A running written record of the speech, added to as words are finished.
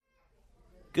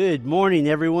Good morning,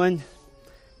 everyone.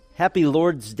 Happy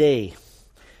Lord's Day.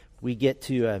 We get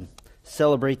to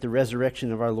celebrate the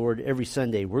resurrection of our Lord every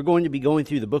Sunday. We're going to be going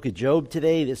through the book of Job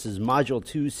today. This is Module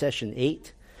 2, Session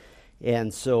 8.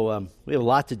 And so we have a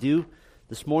lot to do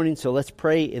this morning, so let's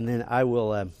pray, and then I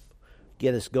will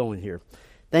get us going here.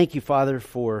 Thank you, Father,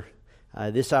 for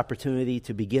this opportunity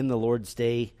to begin the Lord's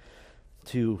Day,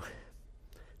 to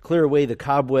clear away the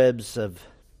cobwebs of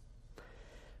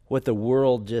what the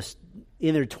world just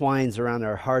intertwines around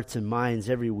our hearts and minds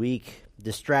every week,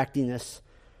 distracting us,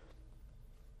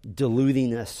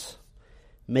 deluding us,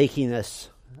 making us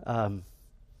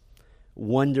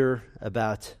wonder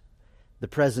about the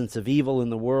presence of evil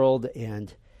in the world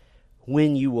and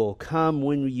when you will come,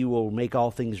 when you will make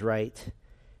all things right.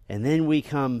 And then we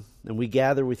come and we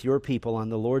gather with your people on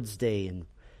the Lord's Day, and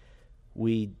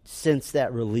we sense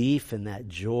that relief and that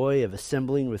joy of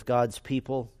assembling with God's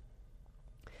people.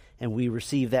 And we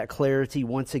receive that clarity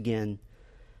once again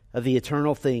of the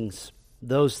eternal things,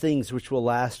 those things which will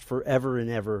last forever and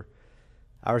ever.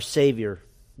 Our Savior,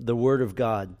 the Word of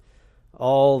God,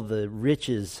 all the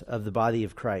riches of the body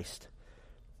of Christ.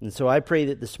 And so I pray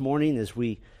that this morning as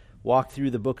we walk through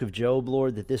the book of Job,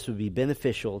 Lord, that this would be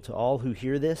beneficial to all who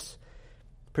hear this,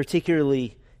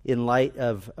 particularly in light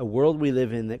of a world we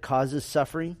live in that causes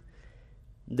suffering,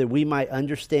 that we might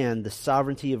understand the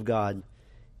sovereignty of God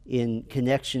in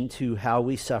connection to how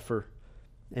we suffer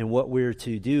and what we're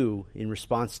to do in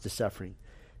response to suffering.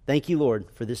 Thank you, Lord,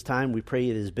 for this time. We pray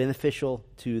it is beneficial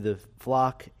to the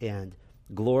flock and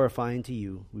glorifying to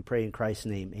you. We pray in Christ's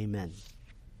name. Amen.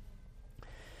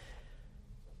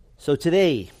 So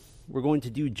today we're going to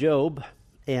do Job,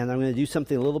 and I'm going to do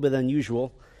something a little bit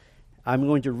unusual. I'm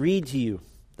going to read to you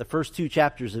the first two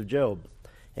chapters of Job.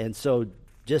 And so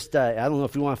just, I don't know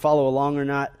if you want to follow along or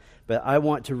not, but I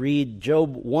want to read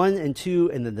Job 1 and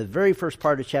 2 and then the very first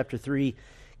part of chapter 3,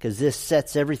 because this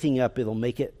sets everything up. It'll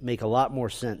make a lot more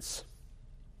sense.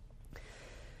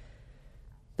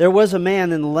 There was a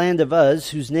man in the land of Uz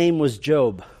whose name was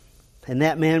Job, and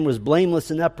that man was blameless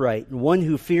and upright, and one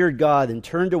who feared God and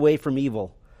turned away from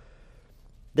evil.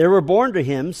 There were born to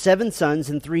him 7 sons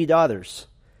and 3 daughters.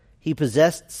 He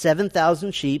possessed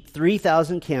 7,000 sheep,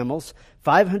 3,000 camels,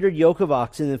 500 yoke of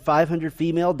oxen, and 500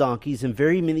 female donkeys, and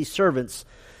very many servants,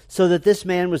 so that this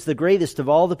man was the greatest of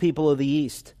all the people of the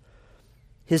East.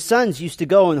 His sons used to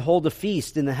go and hold a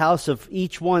feast in the house of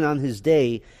each one on his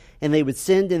day, and they would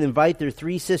send and invite their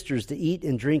 3 sisters to eat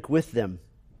and drink with them.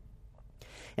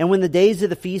 And when the days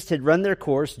of the feast had run their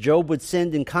course, Job would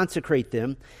send and consecrate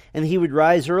them, and he would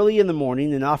rise early in the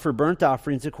morning and offer burnt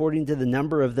offerings according to the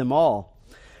number of them all.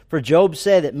 For Job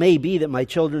said, "It may be that my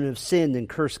children have sinned and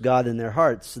cursed God in their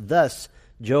hearts." Thus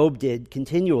Job did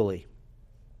continually.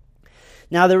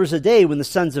 Now there was a day when the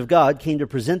sons of God came to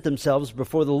present themselves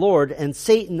before the Lord, and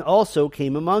Satan also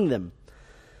came among them.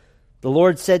 The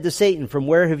Lord said to Satan, "From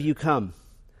where have you come?"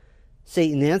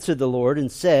 Satan answered the Lord and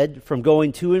said, "From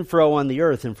going to and fro on the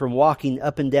earth, and from walking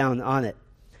up and down on it."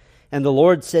 And the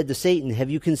Lord said to Satan, "Have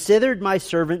you considered my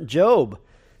servant Job,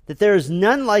 that there is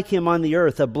none like him on the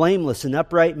earth, a blameless and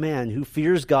upright man who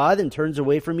fears God and turns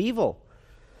away from evil?"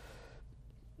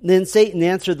 Then Satan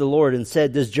answered the Lord and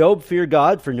said, "Does Job fear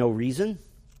God for no reason?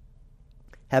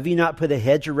 Have you not put a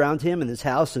hedge around him and his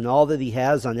house and all that he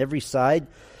has on every side?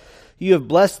 You have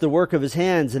blessed the work of his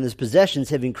hands, and his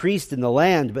possessions have increased in the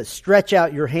land. But stretch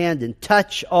out your hand and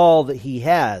touch all that he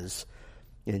has,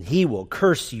 and he will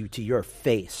curse you to your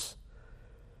face."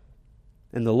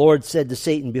 And the Lord said to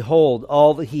Satan, "Behold,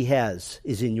 all that he has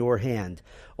is in your hand.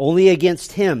 Only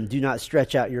against him do not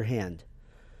stretch out your hand."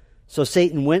 So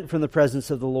Satan went from the presence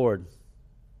of the Lord.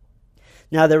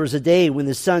 Now there was a day when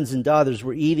his sons and daughters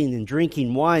were eating and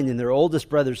drinking wine in their oldest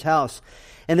brother's house.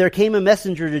 And there came a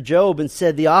messenger to Job and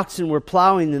said, "The oxen were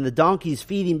plowing and the donkeys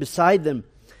feeding beside them.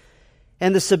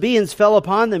 And the Sabaeans fell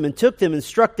upon them and took them and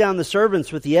struck down the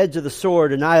servants with the edge of the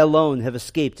sword, and I alone have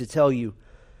escaped to tell you."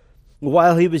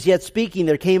 While he was yet speaking,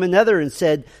 there came another and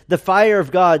said, "The fire of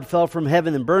God fell from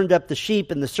heaven and burned up the sheep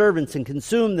and the servants and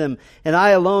consumed them, and I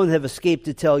alone have escaped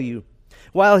to tell you."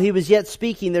 While he was yet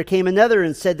speaking, there came another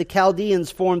and said, "The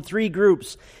Chaldeans formed 3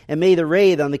 groups and made a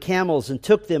raid on the camels and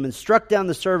took them and struck down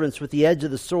the servants with the edge of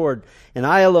the sword, and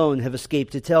I alone have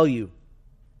escaped to tell you."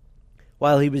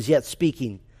 While he was yet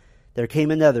speaking, there came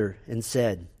another and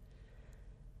said,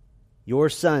 "Your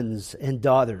sons and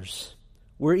daughters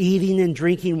were eating and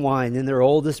drinking wine in their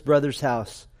oldest brother's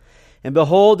house. And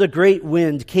behold, a great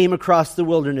wind came across the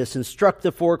wilderness and struck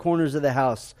the 4 corners of the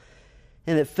house.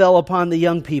 And it fell upon the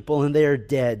young people, and they are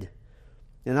dead.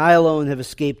 And I alone have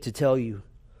escaped to tell you."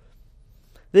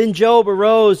 Then Job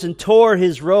arose and tore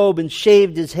his robe and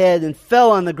shaved his head and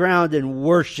fell on the ground and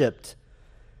worshipped.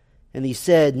 And he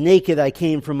said, naked I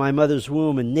came from my mother's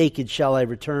womb, and naked shall I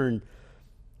return.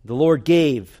 The Lord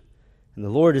gave, and the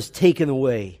Lord has taken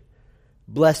away.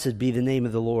 Blessed be the name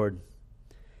of the Lord.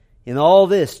 In all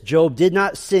this, Job did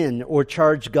not sin or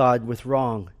charge God with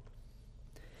wrong.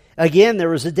 Again, there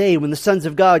was a day when the sons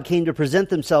of God came to present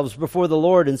themselves before the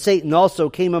Lord, and Satan also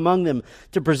came among them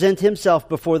to present himself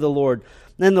before the Lord.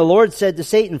 Then the Lord said to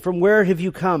Satan, from where have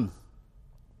you come?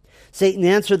 Satan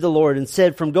answered the Lord and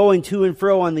said, from going to and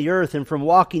fro on the earth and from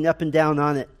walking up and down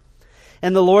on it.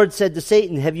 And the Lord said to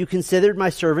Satan, have you considered my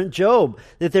servant Job,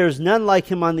 that there is none like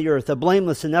him on the earth, a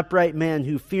blameless and upright man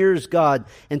who fears God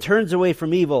and turns away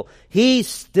from evil? He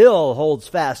still holds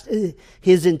fast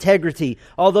his integrity,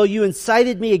 although you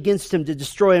incited me against him to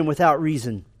destroy him without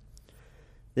reason.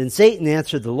 Then Satan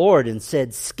answered the Lord and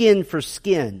said, skin for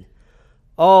skin.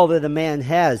 All that a man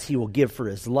has he will give for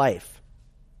his life.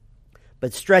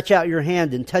 But stretch out your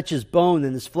hand and touch his bone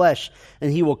and his flesh,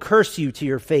 and he will curse you to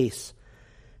your face.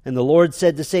 And the Lord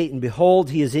said to Satan, behold,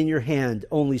 he is in your hand,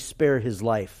 only spare his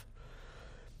life.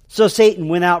 So Satan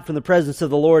went out from the presence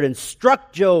of the Lord and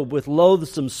struck Job with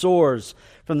loathsome sores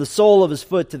from the sole of his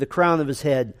foot to the crown of his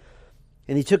head.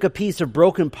 And he took a piece of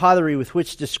broken pottery with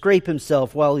which to scrape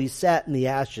himself while he sat in the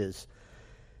ashes.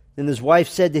 And his wife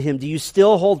said to him, do you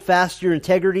still hold fast your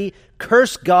integrity?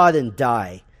 Curse God and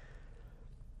die.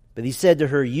 But he said to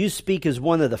her, you speak as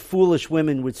one of the foolish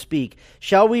women would speak.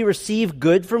 Shall we receive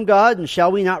good from God, and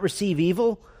shall we not receive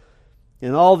evil?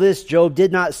 In all this, Job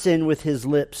did not sin with his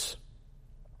lips.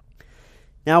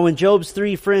 Now when Job's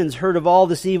 3 friends heard of all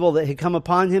this evil that had come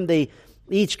upon him, they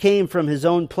each came from his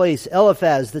own place: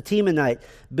 Eliphaz the Temanite,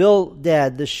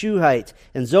 Bildad the Shuhite,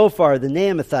 and Zophar the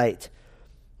Naamathite.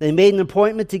 They made an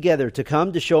appointment together to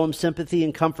come to show him sympathy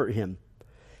and comfort him.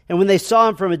 And when they saw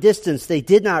him from a distance, they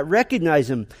did not recognize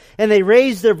him. And they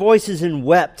raised their voices and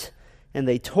wept. And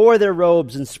they tore their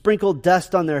robes and sprinkled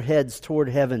dust on their heads toward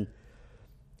heaven.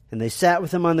 And they sat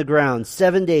with him on the ground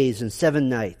 7 days and 7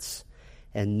 nights.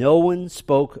 And no one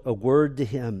spoke a word to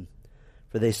him,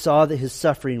 for they saw that his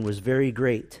suffering was very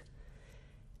great.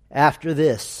 After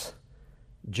this,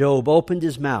 Job opened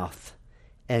his mouth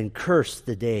and cursed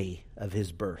the day of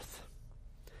his birth.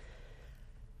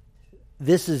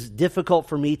 This is difficult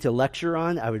for me to lecture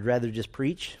on. I would rather just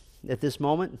preach at this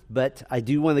moment, but I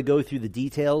do want to go through the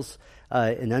details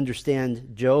and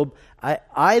understand Job.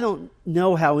 I don't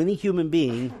know how any human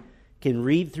being can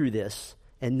read through this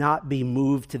and not be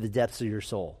moved to the depths of your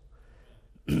soul.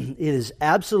 It is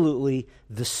absolutely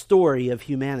the story of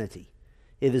humanity.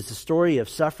 It is the story of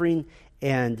suffering,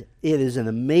 and it is an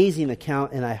amazing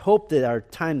account, and I hope that our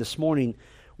time this morning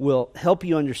will help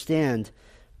you understand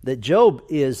that Job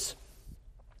is...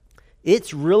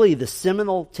 It's really the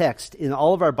seminal text in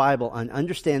all of our Bible on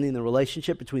understanding the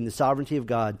relationship between the sovereignty of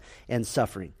God and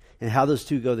suffering and how those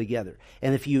two go together.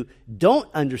 And if you don't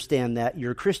understand that,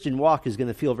 your Christian walk is going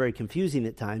to feel very confusing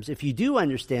at times. If you do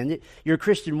understand it, your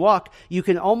Christian walk, you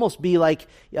can almost be like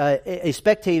a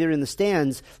spectator in the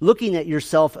stands looking at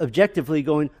yourself objectively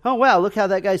going, oh, wow, look how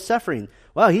that guy's suffering.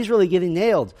 Wow, he's really getting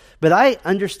nailed. But I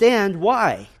understand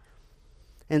why.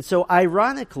 And so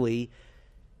ironically,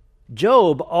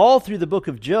 Job, all through the book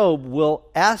of Job, will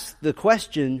ask the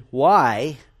question,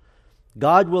 why?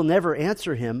 God will never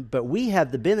answer him, but we have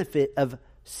the benefit of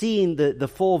seeing the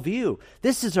full view.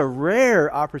 This is a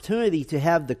rare opportunity to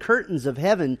have the curtains of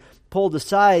heaven pulled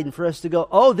aside and for us to go,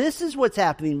 oh, this is what's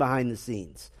happening behind the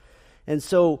scenes. And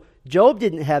so Job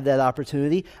didn't have that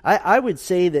opportunity. I would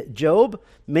say that Job,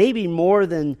 maybe more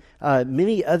than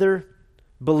many other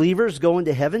believers going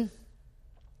to heaven,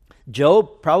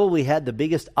 Job probably had the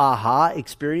biggest aha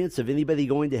experience of anybody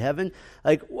going to heaven.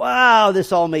 Like, wow,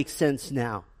 this all makes sense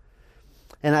now.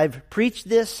 And I've preached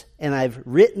this and I've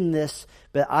written this,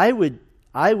 but I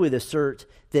would assert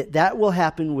that will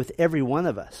happen with every one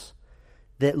of us.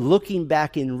 That looking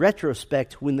back in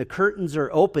retrospect, when the curtains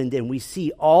are opened and we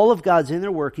see all of God's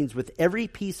inner workings with every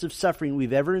piece of suffering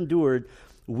we've ever endured,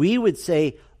 we would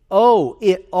say, oh,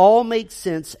 it all makes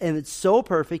sense, and it's so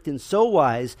perfect and so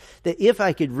wise that if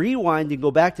I could rewind and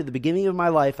go back to the beginning of my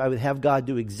life, I would have God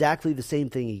do exactly the same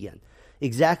thing again.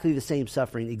 Exactly the same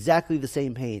suffering, exactly the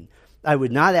same pain. I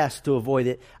would not ask to avoid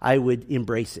it. I would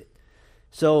embrace it.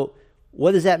 So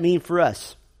what does that mean for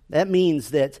us? That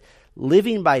means that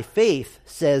living by faith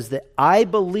says that I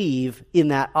believe in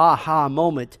that aha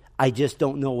moment. I just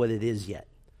don't know what it is yet.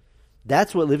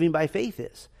 That's what living by faith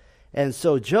is. And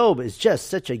so Job is just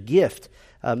such a gift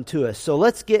to us. So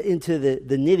let's get into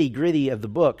the nitty-gritty of the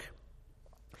book.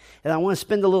 And I want to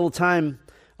spend a little time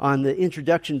on the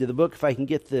introduction to the book. If I can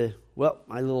get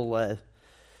my little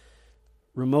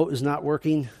remote is not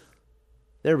working.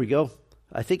 There we go.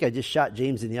 I think I just shot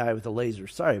James in the eye with a laser.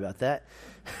 Sorry about that.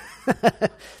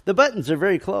 The buttons are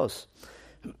very close.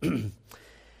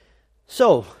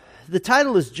 So, the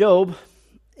title is Job,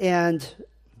 and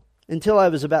until I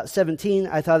was about 17,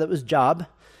 I thought it was Job,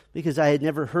 because I had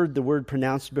never heard the word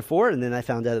pronounced before, and then I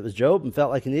found out it was Job and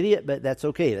felt like an idiot, but that's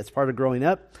okay. That's part of growing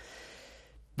up.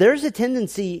 There's a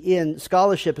tendency in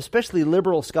scholarship, especially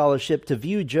liberal scholarship, to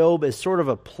view Job as sort of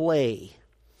a play.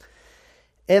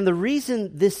 And the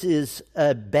reason this is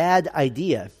a bad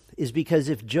idea is because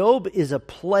if Job is a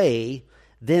play,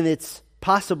 then it's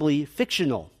possibly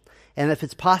fictional. And if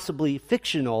it's possibly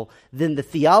fictional, then the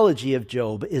theology of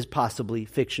Job is possibly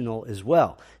fictional as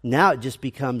well. Now it just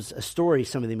becomes a story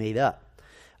somebody made up.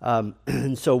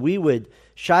 And so we would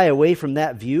shy away from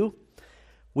that view.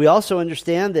 We also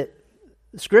understand that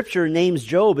Scripture names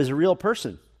Job as a real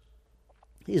person.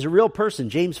 He's a real person.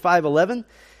 James 5:11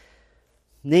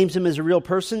 names him as a real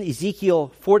person.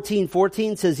 Ezekiel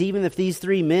 14:14 says, even if these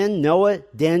three men, Noah,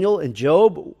 Daniel, and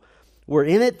Job, were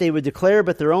in it, they would declare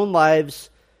but their own lives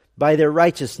by their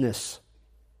righteousness,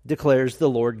 declares the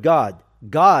Lord God.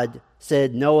 God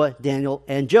said Noah, Daniel,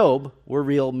 and Job were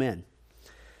real men.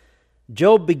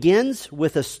 Job begins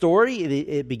with a story.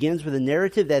 It begins with a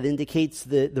narrative that indicates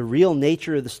the real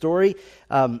nature of the story.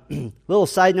 Little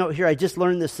side note here, I just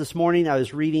learned this morning. I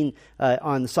was reading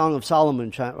on the Song of Solomon,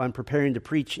 which I'm preparing to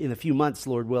preach in a few months,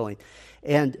 Lord willing.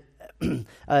 And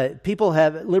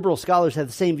liberal scholars have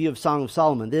the same view of Song of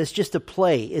Solomon, that it's just a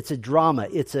play, it's a drama,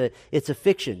 it's a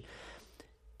fiction.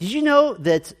 Did you know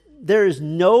that there is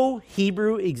no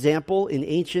Hebrew example in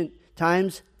ancient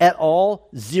times at all,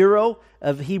 zero,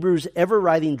 of Hebrews ever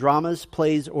writing dramas,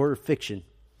 plays, or fiction?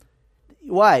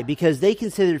 Why? Because they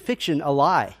considered fiction a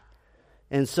lie.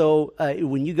 And so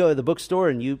when you go to the bookstore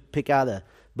and you pick out a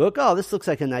book, oh, this looks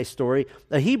like a nice story,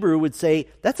 a Hebrew would say,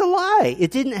 that's a lie.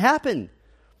 It didn't happen.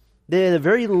 They had a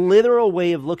very literal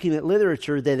way of looking at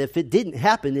literature that if it didn't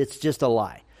happen, it's just a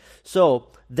lie. So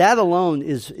that alone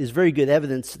is very good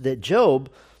evidence that Job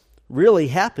really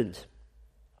happened.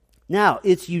 Now,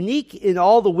 it's unique in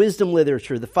all the wisdom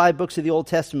literature, the 5 books of the Old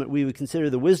Testament we would consider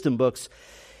the wisdom books,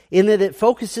 in that it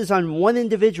focuses on one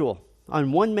individual,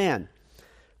 on one man,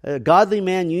 a godly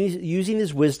man using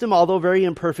his wisdom, although very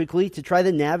imperfectly, to try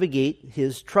to navigate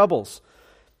his troubles.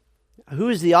 Who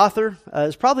is the author?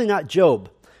 It's probably not Job.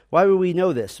 Why would we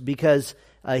know this? Because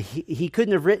he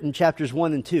couldn't have written chapters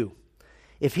 1 and 2.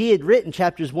 If he had written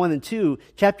chapters 1 and 2,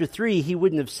 chapter 3, he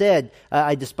wouldn't have said,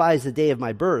 I despise the day of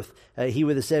my birth. He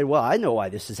would have said, well, I know why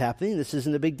this is happening. This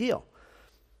isn't a big deal.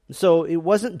 So it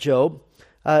wasn't Job.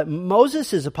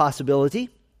 Moses is a possibility.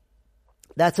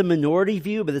 That's a minority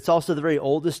view, but it's also the very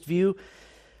oldest view.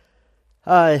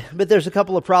 But there's a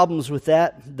couple of problems with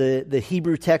that. The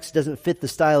Hebrew text doesn't fit the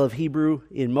style of Hebrew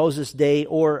in Moses' day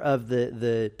or of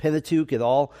the Pentateuch at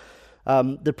all.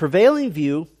 The prevailing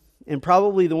view, and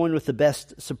probably the one with the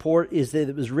best support, is that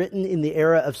it was written in the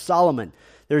era of Solomon.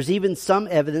 There's even some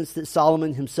evidence that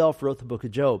Solomon himself wrote the book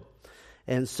of Job.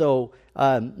 And so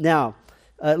now,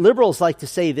 liberals like to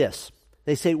say this.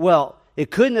 They say, well,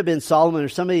 it couldn't have been Solomon or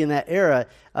somebody in that era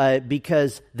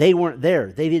because they weren't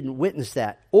there. They didn't witness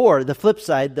that. Or the flip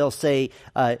side, they'll say,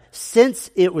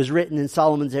 since it was written in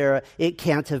Solomon's era, it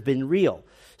can't have been real.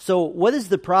 So what is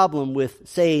the problem with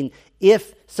saying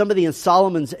if somebody in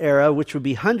Solomon's era, which would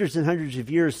be hundreds and hundreds of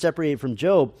years separated from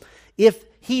Job, if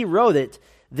he wrote it,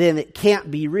 then it can't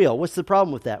be real? What's the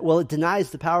problem with that? Well, it denies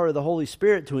the power of the Holy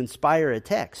Spirit to inspire a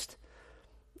text.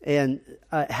 And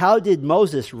how did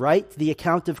Moses write the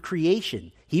account of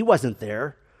creation? He wasn't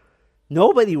there.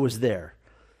 Nobody was there.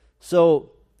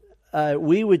 So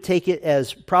we would take it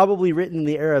as probably written in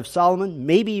the era of Solomon,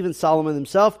 maybe even Solomon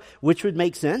himself, which would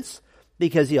make sense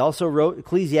because he also wrote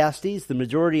Ecclesiastes, the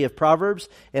majority of Proverbs,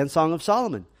 and Song of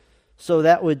Solomon. So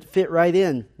that would fit right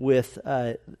in with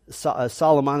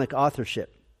Solomonic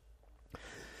authorship.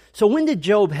 So when did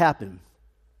Job happen?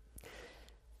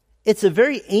 It's a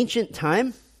very ancient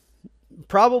time.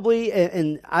 Probably,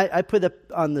 and I put up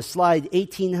on the slide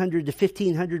 1800 to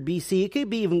 1500 BC. It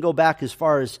could be even go back as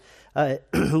far as a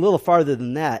little farther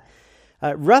than that.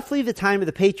 Roughly the time of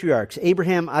the patriarchs,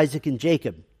 Abraham, Isaac, and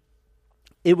Jacob.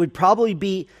 It would probably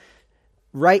be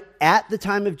right at the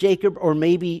time of Jacob, or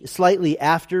maybe slightly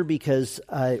after, because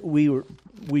we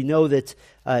know that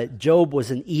Job was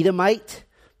an Edomite,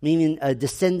 meaning a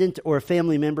descendant or a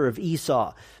family member of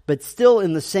Esau, but still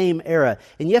in the same era.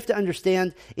 And you have to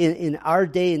understand, in our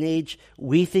day and age,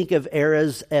 we think of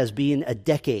eras as being a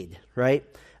decade, right?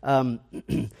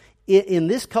 In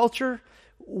this culture,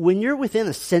 when you're within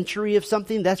a century of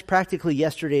something, that's practically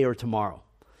yesterday or tomorrow.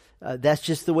 That's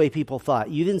just the way people thought.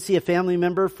 You didn't see a family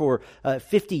member for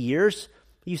 50 years.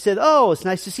 You said, oh, it's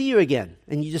nice to see you again.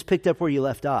 And you just picked up where you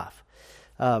left off.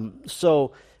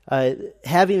 So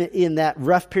having it in that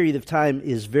rough period of time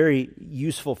is very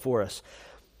useful for us.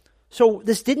 So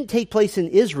this didn't take place in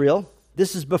Israel.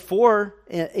 This is before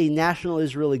a national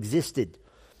Israel existed.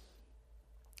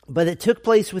 But it took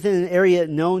place within an area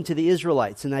known to the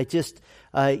Israelites. And I just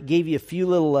gave you a few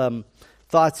little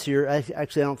thoughts here.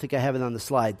 Actually, I don't think I have it on the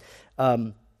slide.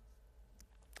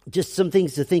 Just some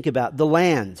things to think about. The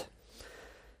land.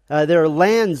 There are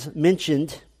lands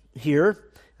mentioned here.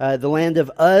 The land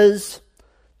of Uz,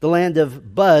 the land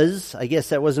of Buz. I guess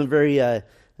that wasn't very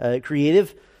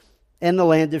creative. And the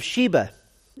land of Sheba.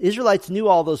 Israelites knew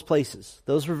all those places.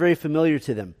 Those were very familiar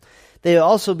to them. They would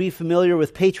also be familiar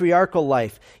with patriarchal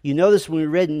life. You notice when we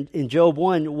read in Job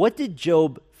 1,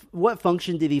 what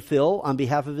function did he fill on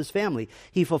behalf of his family?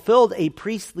 He fulfilled a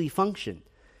priestly function.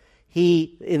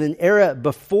 He, in an era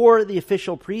before the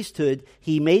official priesthood,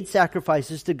 he made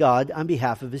sacrifices to God on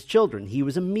behalf of his children. He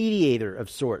was a mediator of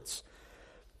sorts.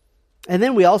 And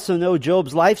then we also know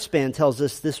Job's lifespan tells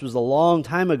us this was a long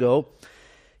time ago.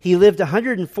 He lived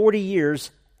 140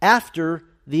 years after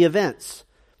the events.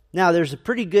 Now, there's a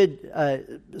pretty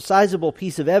good, sizable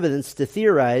piece of evidence to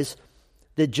theorize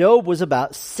that Job was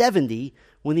about 70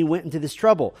 when he went into this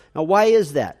trouble. Now, why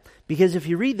is that? Because if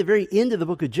you read the very end of the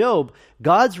book of Job,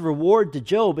 God's reward to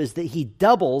Job is that he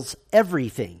doubles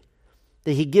everything.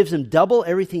 That he gives him double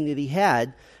everything that he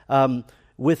had,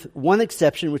 with one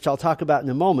exception, which I'll talk about in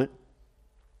a moment.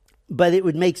 But it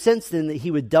would make sense then that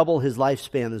he would double his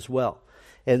lifespan as well.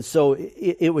 And so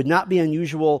it would not be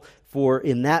unusual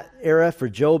in that era for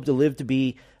Job to live to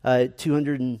be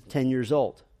 210 years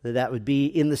old. That would be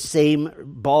in the same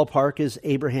ballpark as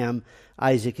Abraham,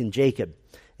 Isaac, and Jacob.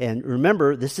 And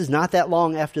remember, this is not that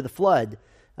long after the flood.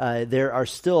 There are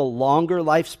still longer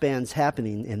lifespans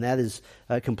happening, and that is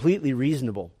completely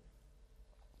reasonable.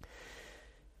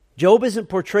 Job isn't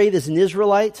portrayed as an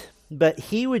Israelite, but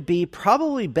he would be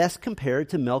probably best compared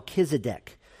to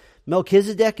Melchizedek.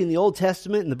 Melchizedek in the Old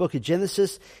Testament, in the book of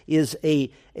Genesis, is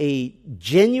a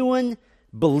genuine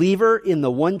believer in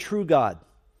the one true God.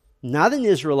 Not an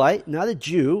Israelite, not a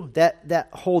Jew. That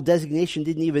whole designation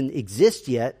didn't even exist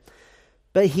yet.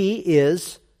 But he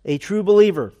is a true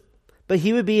believer. But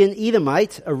he would be an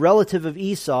Edomite, a relative of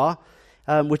Esau,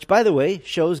 which, by the way,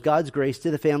 shows God's grace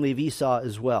to the family of Esau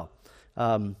as well,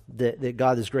 that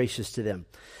God is gracious to them.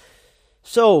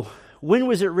 So, when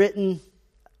was it written?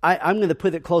 I'm going to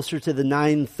put it closer to the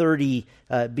 930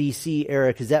 BC era,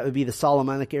 because that would be the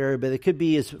Solomonic era, but it could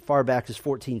be as far back as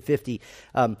 1450.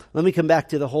 Let me come back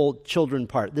to the whole children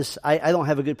part. I don't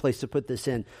have a good place to put this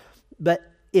in. But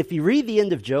if you read the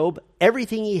end of Job,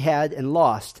 everything he had and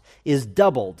lost is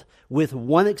doubled, with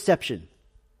one exception: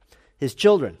 his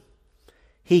children.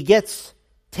 He gets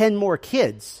 10 more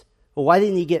kids. Well, why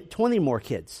didn't he get 20 more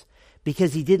kids?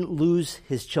 Because he didn't lose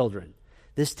his children.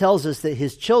 This tells us that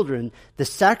his children, the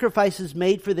sacrifices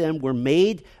made for them were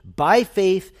made by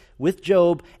faith with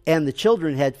Job, and the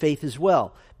children had faith as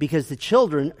well, because the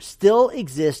children still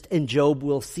exist and Job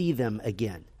will see them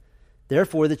again.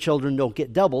 Therefore, the children don't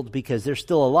get doubled because they're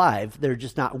still alive. They're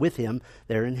just not with him.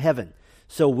 They're in heaven.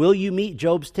 So will you meet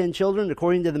Job's 10 children?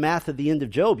 According to the math at the end of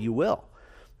Job, you will.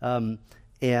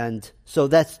 And so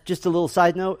that's just a little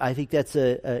side note. I think that's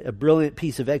a brilliant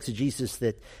piece of exegesis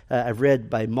that I've read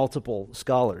by multiple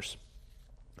scholars.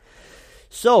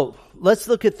 So let's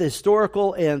look at the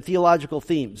historical and theological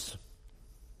themes.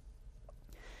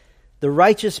 The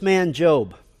righteous man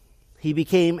Job, he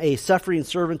became a suffering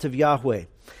servant of Yahweh.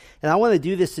 And I want to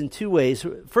do this in two ways.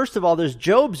 First of all, there's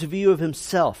Job's view of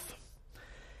himself.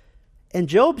 And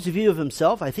Job's view of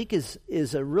himself, I think,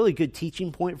 is a really good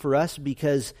teaching point for us,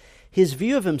 because his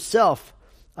view of himself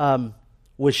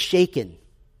was shaken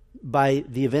by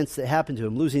the events that happened to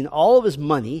him, losing all of his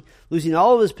money, losing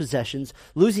all of his possessions,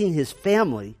 losing his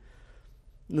family.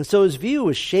 And so his view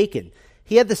was shaken.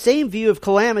 He had the same view of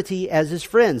calamity as his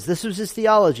friends. This was his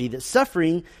theology, that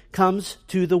suffering comes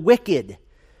to the wicked.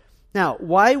 Now,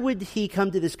 why would he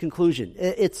come to this conclusion?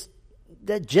 It's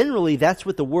that generally that's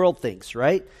what the world thinks,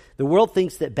 right? The world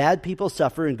thinks that bad people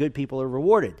suffer and good people are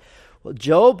rewarded. Well,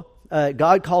 Job,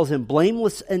 God calls him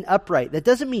blameless and upright. That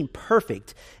doesn't mean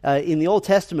perfect. In the Old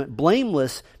Testament,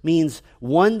 blameless means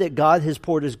one that God has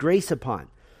poured his grace upon.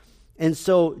 And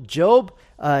so Job,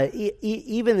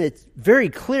 even it's very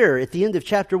clear at the end of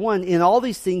chapter 1, in all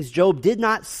these things, Job did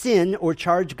not sin or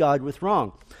charge God with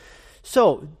wrong.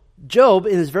 So Job,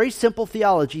 in his very simple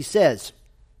theology, says,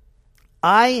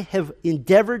 I have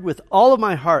endeavored with all of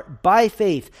my heart, by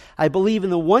faith. I believe in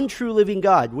the one true living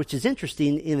God, which is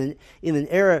interesting in an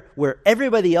era where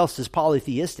everybody else is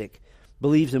polytheistic,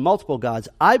 believes in multiple gods.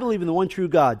 I believe in the one true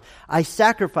God. I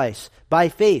sacrifice by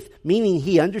faith, meaning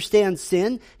he understands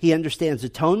sin, he understands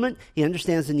atonement, he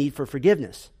understands the need for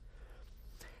forgiveness.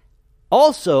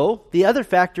 Also, the other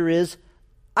factor is,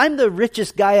 I'm the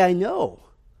richest guy I know.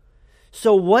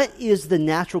 So what is the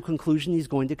natural conclusion he's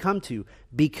going to come to?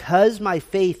 Because my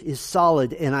faith is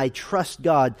solid and I trust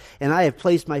God and I have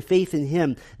placed my faith in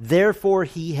him, therefore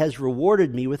he has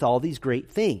rewarded me with all these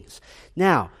great things.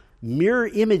 Now, mirror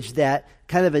image that,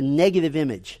 kind of a negative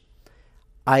image.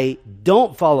 I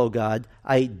don't follow God,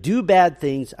 I do bad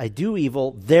things, I do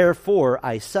evil, therefore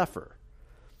I suffer.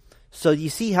 So you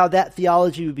see how that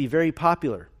theology would be very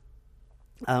popular.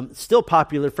 Still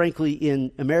popular, frankly,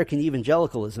 in American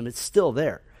evangelicalism. It's still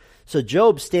there. So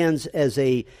Job stands as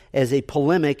a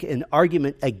polemic, an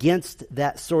argument against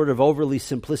that sort of overly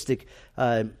simplistic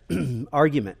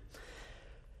argument.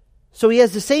 So he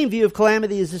has the same view of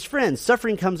calamity as his friends.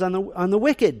 Suffering comes on the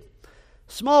wicked.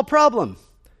 Small problem.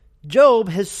 Job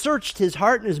has searched his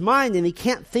heart and his mind, and he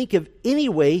can't think of any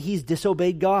way he's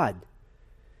disobeyed God.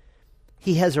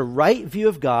 He has a right view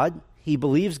of God. He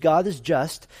believes God is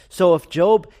just. So if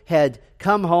Job had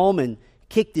come home and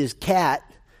kicked his cat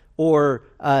or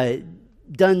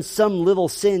done some little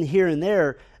sin here and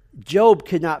there, Job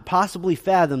could not possibly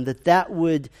fathom that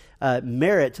would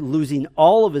merit losing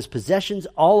all of his possessions,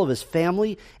 all of his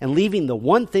family, and leaving the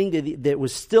one thing that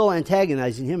was still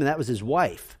antagonizing him, and that was his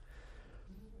wife.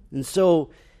 And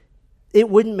so it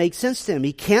wouldn't make sense to him.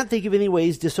 He can't think of any way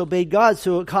he's disobeyed God,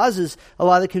 so it causes a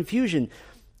lot of confusion.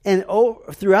 And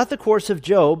throughout the course of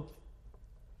Job,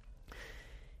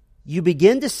 you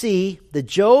begin to see that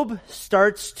Job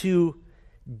starts to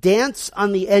dance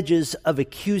on the edges of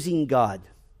accusing God.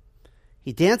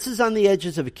 He dances on the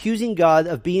edges of accusing God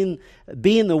of being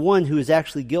the one who is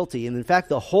actually guilty. And in fact,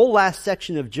 the whole last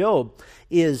section of Job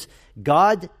is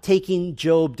God taking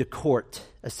Job to court,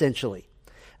 essentially.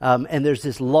 And there's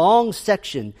this long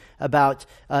section about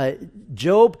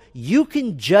Job, you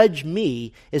can judge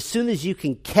me as soon as you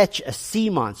can catch a sea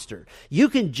monster. You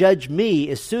can judge me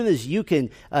as soon as you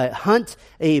can hunt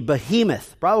a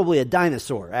behemoth, probably a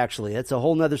dinosaur, actually. That's a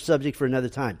whole other subject for another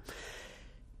time.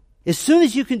 As soon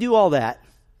as you can do all that,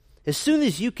 as soon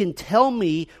as you can tell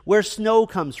me where snow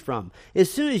comes from,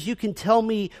 as soon as you can tell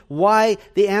me why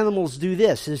the animals do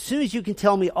this, as soon as you can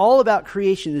tell me all about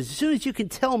creation, as soon as you can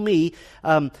tell me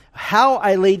how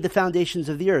I laid the foundations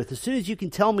of the earth, as soon as you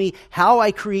can tell me how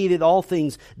I created all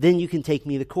things, then you can take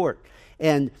me to court.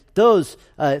 And those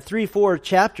 3-4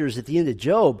 chapters at the end of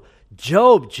Job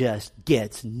just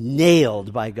gets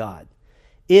nailed by God.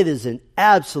 It is an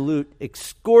absolute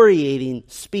excoriating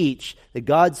speech that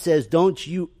God says, don't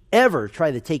you ever try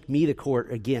to take me to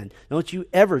court again. Don't you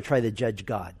ever try to judge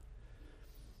God.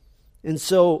 And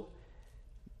so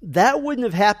that wouldn't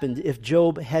have happened if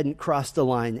Job hadn't crossed the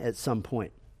line at some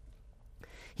point.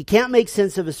 He can't make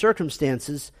sense of his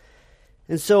circumstances.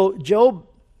 And so Job,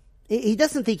 he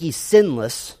doesn't think he's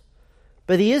sinless,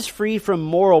 but he is free from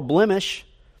moral blemish.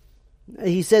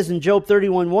 He says in Job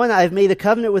 31:1, I have made a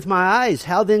covenant with my eyes.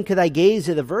 How then could I gaze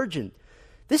at a virgin?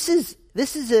 This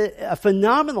is a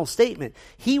phenomenal statement.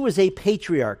 He was a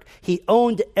patriarch. He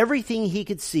owned everything he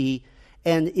could see.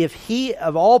 And if he,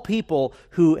 of all people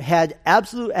who had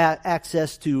absolute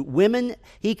access to women,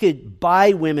 he could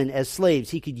buy women as slaves.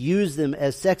 He could use them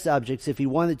as sex objects if he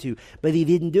wanted to, but he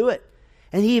didn't do it.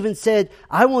 And he even said,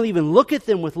 I won't even look at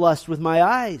them with lust with my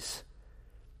eyes.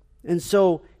 And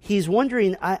so he's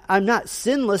wondering, I'm not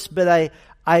sinless, but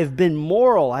I've been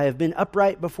moral. I have been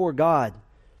upright before God.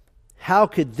 How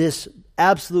could this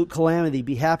absolute calamity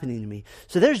be happening to me?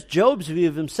 So there's Job's view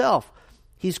of himself.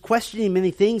 He's questioning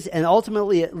many things, and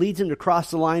ultimately it leads him to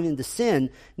cross the line into sin,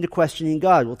 into questioning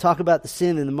God. We'll talk about the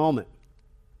sin in a moment.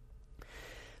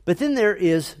 But then there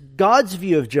is God's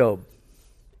view of Job.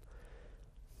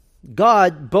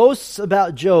 God boasts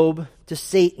about Job to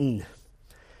Satan.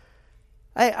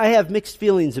 I have mixed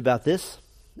feelings about this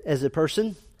as a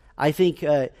person. I think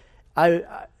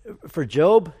for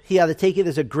Job, he ought to take it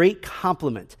as a great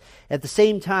compliment. At the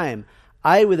same time,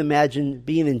 I would imagine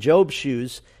being in Job's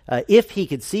shoes, if he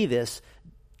could see this,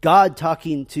 God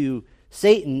talking to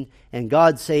Satan and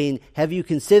God saying, have you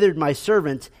considered my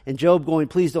servant? And Job going,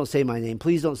 please don't say my name,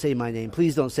 please don't say my name,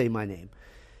 please don't say my name.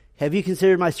 Have you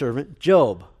considered my servant?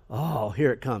 Job. Oh,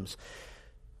 here it comes.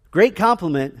 Great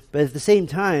compliment, but at the same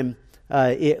time,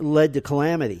 it led to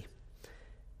calamity.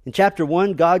 In chapter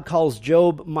 1, God calls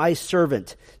Job my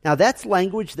servant. Now, that's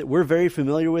language that we're very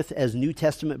familiar with as New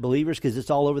Testament believers because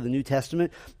it's all over the New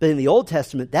Testament. But in the Old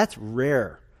Testament, that's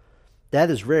rare.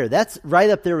 That is rare. That's right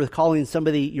up there with calling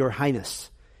somebody your highness.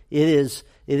 It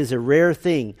is a rare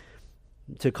thing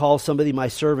to call somebody my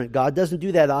servant. God doesn't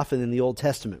do that often in the Old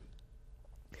Testament.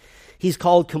 He's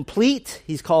called complete.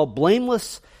 He's called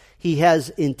blameless. He has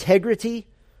integrity.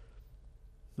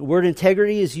 The word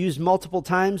integrity is used multiple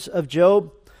times of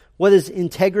Job. What does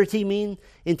integrity mean?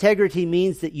 Integrity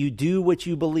means that you do what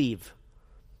you believe,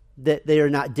 that they are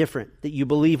not different, that you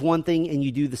believe one thing and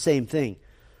you do the same thing.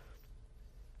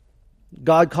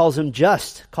 God calls him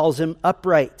just, calls him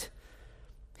upright.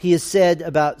 He is said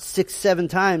about 6-7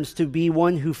 times to be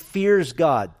one who fears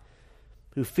God,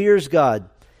 who fears God.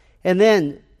 And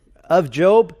then of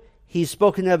Job, he's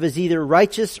spoken of as either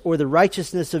righteous or the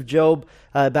righteousness of Job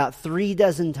about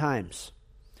 36 times.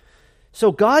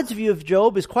 So God's view of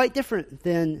Job is quite different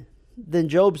than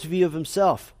Job's view of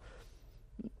himself.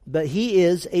 But he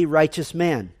is a righteous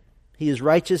man. He is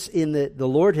righteous in that the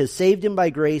Lord has saved him by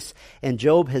grace, and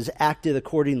Job has acted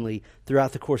accordingly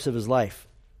throughout the course of his life.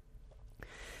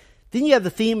 Then you have the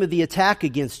theme of the attack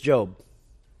against Job.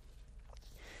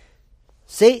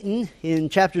 Satan, in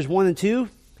chapters 1 and 2,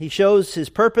 he shows his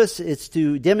purpose. It's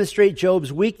to demonstrate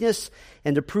Job's weakness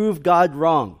and to prove God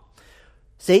wrong.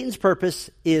 Satan's purpose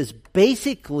is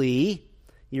basically,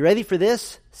 you ready for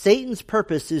this? Satan's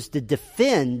purpose is to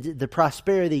defend the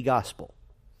prosperity gospel.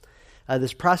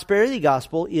 This prosperity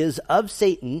gospel is of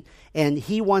Satan, and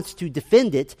he wants to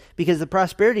defend it because the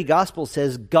prosperity gospel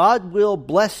says God will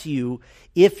bless you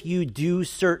if you do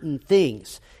certain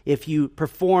things, if you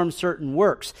perform certain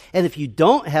works. And if you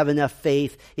don't have enough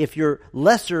faith, if you're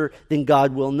lesser, then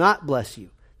God will not bless you.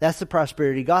 That's the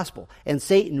prosperity gospel. And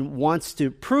Satan wants to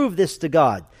prove this to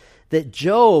God, that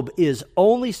Job is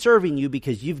only serving you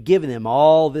because you've given him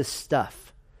all this stuff.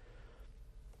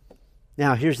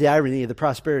 Now, here's the irony of the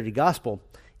prosperity gospel,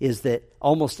 is that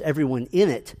almost everyone in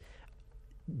it,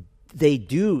 they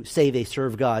do say they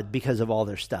serve God because of all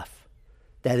their stuff.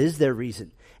 That is their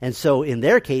reason. And so in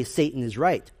their case, Satan is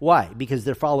right. Why? Because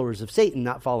they're followers of Satan,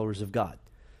 not followers of God.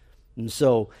 And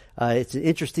so it's an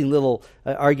interesting little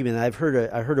argument. I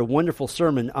heard a wonderful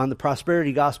sermon on the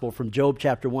prosperity gospel from Job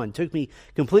chapter 1. It took me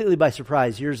completely by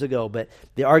surprise years ago, but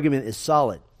the argument is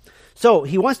solid. So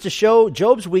he wants to show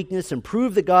Job's weakness and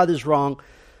prove that God is wrong.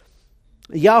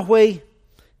 Yahweh,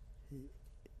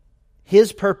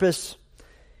 his purpose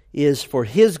is for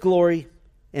his glory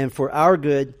and for our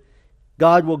good.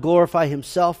 God will glorify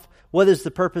himself. What is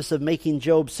the purpose of making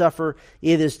Job suffer?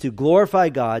 It is to glorify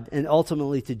God and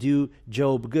ultimately to do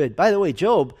Job good. By the way,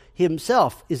 Job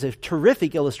himself is a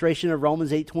terrific illustration of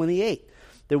Romans 8:28.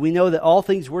 That we know that all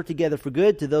things work together for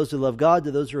good to those who love God,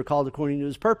 to those who are called according to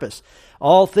his purpose.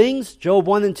 All things, Job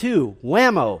 1 and 2,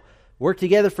 whammo, work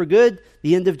together for good,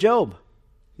 the end of Job.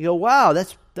 You go, wow,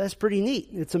 that's pretty neat.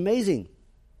 It's amazing.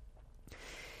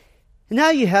 And now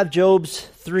you have Job's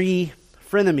 3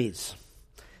 frenemies,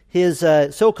 his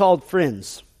so-called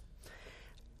friends.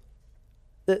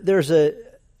 There's a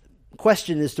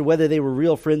question as to whether they were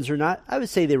real friends or not. I would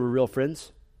say they were real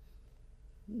friends.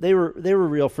 They were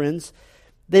real friends.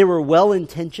 They were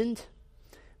well-intentioned,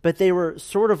 but they were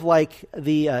sort of like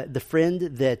the friend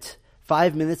that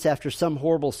 5 minutes after some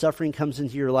horrible suffering comes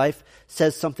into your life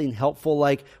says something helpful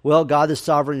like, well, God is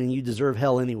sovereign and you deserve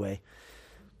hell anyway.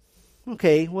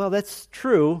 Okay, well, that's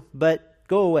true, but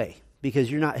go away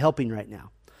because you're not helping right now.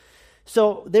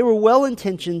 So they were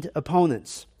well-intentioned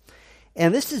opponents.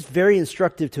 And this is very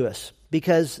instructive to us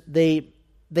because they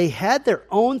had their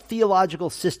own theological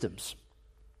systems.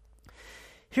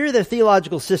 Here are their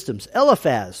theological systems.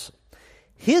 Eliphaz,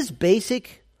 his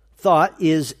basic thought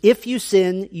is if you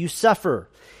sin, you suffer.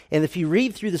 And if you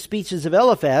read through the speeches of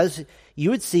Eliphaz, you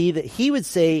would see that he would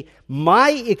say,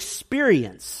 my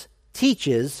experience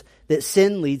teaches that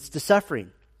sin leads to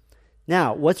suffering.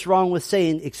 Now, what's wrong with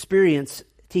saying experience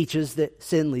teaches that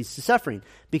sin leads to suffering?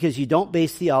 Because you don't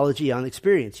base theology on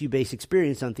experience. You base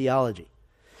experience on theology.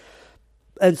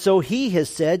 And so he has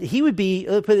said, he would be,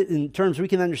 let's put it in terms we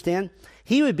can understand,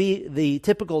 he would be the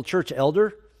typical church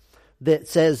elder that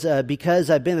says, because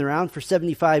I've been around for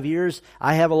 75 years,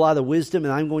 I have a lot of wisdom,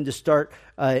 and I'm going to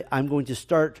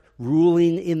start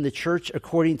ruling in the church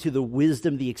according to the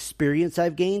wisdom, the experience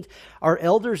I've gained. Are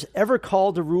elders ever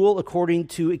called to rule according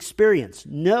to experience?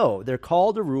 No, they're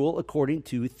called to rule according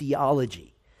to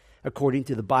theology, according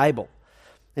to the Bible.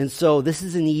 And so this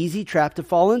is an easy trap to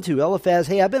fall into. Eliphaz,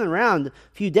 hey, I've been around a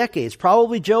few decades,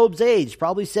 probably Job's age,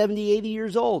 probably 70, 80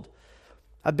 years old.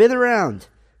 I've been around.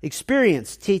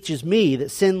 Experience teaches me that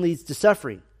sin leads to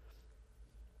suffering.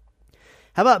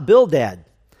 How about Bildad?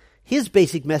 His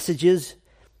basic message is,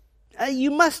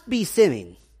 you must be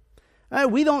sinning.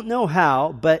 We don't know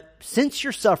how, but since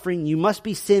you're suffering, you must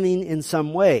be sinning in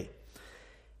some way.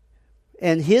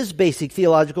 And his basic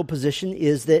theological position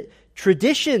is that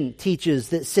tradition teaches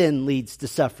that sin leads to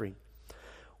suffering.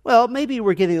 Well, maybe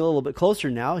we're getting a little bit closer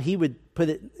now. He would put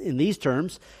it in these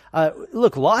terms.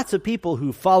 Look, lots of people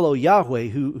who follow Yahweh,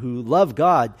 who love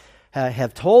God,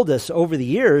 have told us over the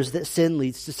years that sin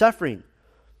leads to suffering.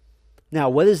 Now,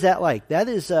 what is that like? That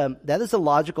is a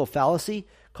logical fallacy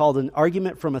called an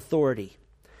argument from authority.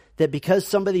 That because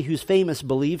somebody who's famous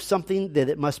believes something, that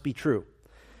it must be true.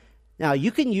 Now,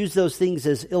 you can use those things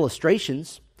as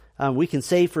illustrations. We can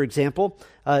say, for example,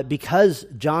 because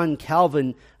John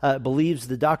Calvin believes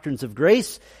the doctrines of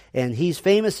grace, and he's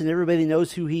famous and everybody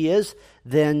knows who he is,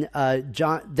 then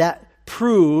that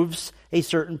proves a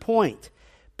certain point.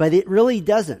 But it really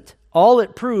doesn't. All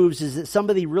it proves is that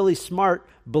somebody really smart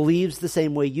believes the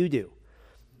same way you do.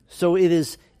 So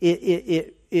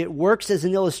it works as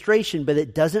an illustration, but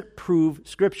it doesn't prove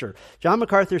Scripture. John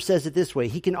MacArthur says it this way.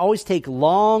 He can always take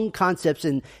long concepts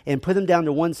and put them down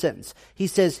to one sentence. He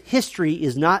says, history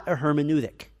is not a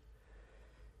hermeneutic.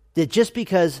 That just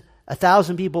because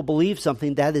 1,000 people believe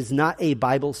something, that is not a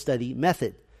Bible study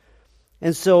method.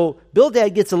 And so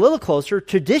Bildad gets a little closer.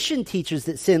 Tradition teaches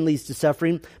that sin leads to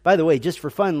suffering. By the way, just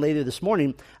for fun, later this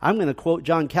morning, I'm going to quote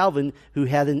John Calvin, who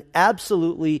had an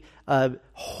absolutely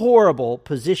horrible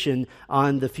position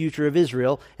on the future of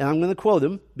Israel. And I'm going to quote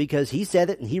him because he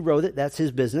said it and he wrote it. That's his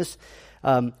business.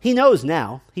 He knows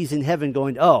now. He's in heaven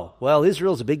going, oh, well,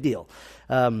 Israel's a big deal.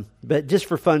 But just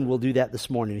for fun, we'll do that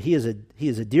this morning. He is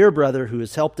a dear brother who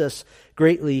has helped us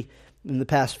greatly in the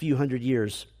past few hundred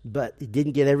years, but he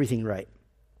didn't get everything right.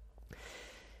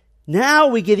 Now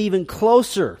we get even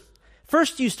closer.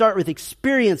 First, you start with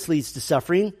experience leads to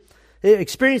suffering.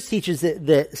 Experience teaches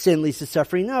that sin leads to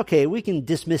suffering. Okay, we can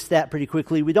dismiss that pretty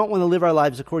quickly. We don't want to live our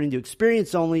lives according to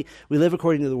experience only. We live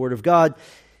according to the Word of God.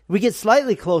 We get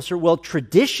slightly closer. Well,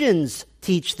 traditions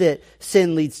teach that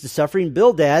sin leads to suffering.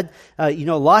 Bildad,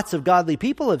 lots of godly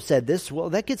people have said this.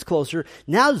 Well, that gets closer.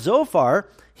 Now Zophar,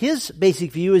 his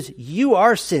basic view is you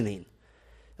are sinning.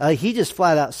 He just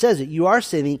flat out says it. You are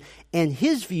sinning. And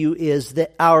his view is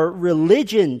that our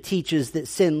religion teaches that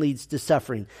sin leads to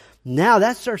suffering. Now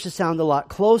that starts to sound a lot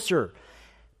closer.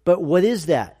 But what is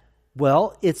that?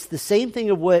 Well, it's the same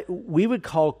thing of what we would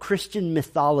call Christian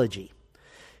mythology.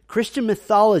 Christian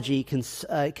mythology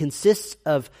consists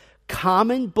of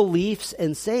common beliefs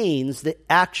and sayings that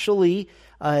actually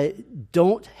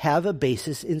don't have a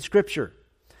basis in Scripture.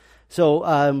 So,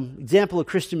 example of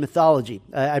Christian mythology.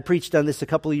 I preached on this a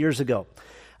couple of years ago.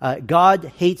 God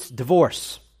hates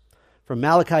divorce, from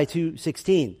Malachi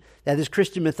 2:16. That is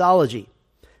Christian mythology.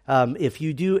 If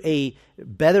you do a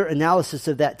better analysis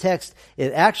of that text,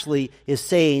 it actually is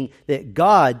saying that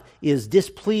God is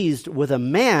displeased with a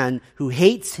man who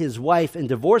hates his wife and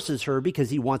divorces her because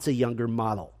he wants a younger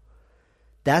model.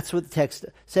 That's what the text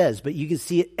says, but you can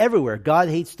see it everywhere. God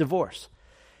hates divorce.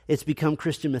 It's become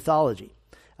Christian mythology.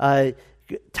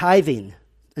 Tithing,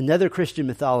 another Christian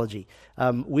mythology.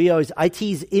 I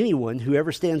tease anyone who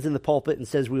ever stands in the pulpit and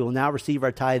says we will now receive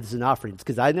our tithes and offerings,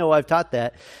 because I know I've taught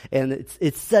that, and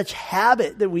it's such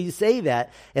habit that we say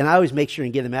that, and I always make sure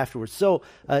and get them afterwards. So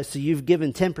you've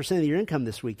given 10% of your income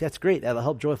this week. That's great. That'll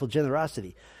help joyful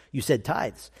generosity. You said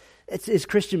tithes. It's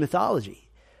Christian mythology.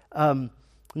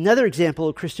 Another example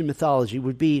of Christian mythology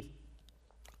would be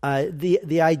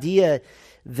the idea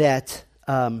that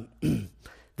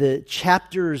the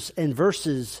chapters and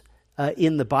verses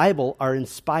in the Bible are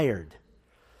inspired.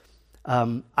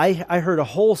 I heard a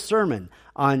whole sermon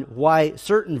on why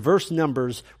certain verse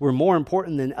numbers were more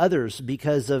important than others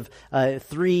because of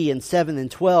 3 and 7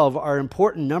 and 12 are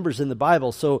important numbers in the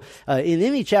Bible. So in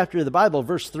any chapter of the Bible,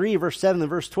 verse 3, verse 7, and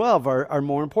verse 12 are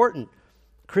more important.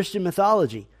 Christian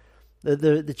mythology.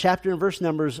 The chapter and verse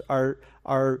numbers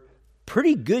are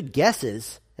pretty good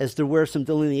guesses as to where some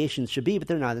delineations should be, but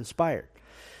they're not inspired.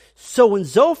 So when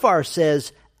Zophar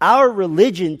says, our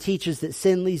religion teaches that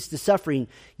sin leads to suffering,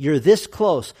 you're this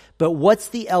close. But what's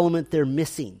the element they're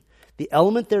missing? The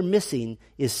element they're missing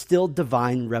is still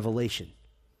divine revelation.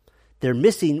 They're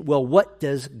missing, well, what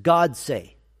does God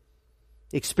say?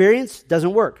 Experience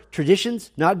doesn't work.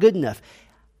 Traditions, not good enough.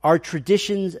 Our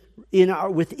traditions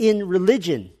within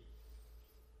religion,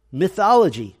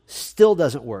 mythology, still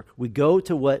doesn't work. We go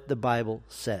to what the Bible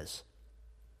says.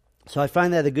 So I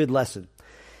find that a good lesson.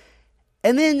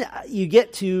 And then you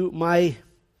get to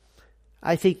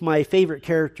I think my favorite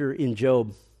character in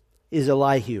Job is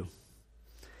Elihu.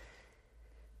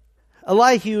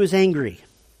 Elihu is angry.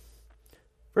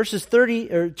 Chapters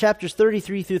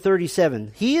 33 through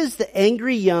 37. He is the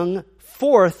angry young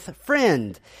fourth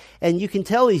friend. And you can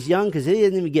tell he's young because he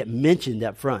didn't even get mentioned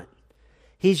up front.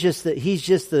 He's just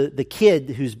the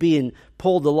kid who's being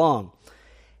pulled along.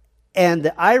 And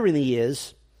the irony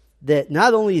is that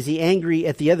not only is he angry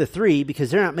at the other three because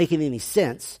they're not making any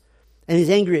sense, and he's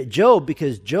angry at Job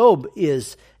because Job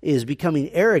is becoming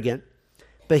arrogant,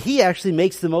 but he actually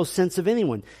makes the most sense of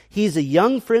anyone. He's a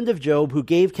young friend of Job who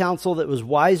gave counsel that was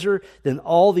wiser than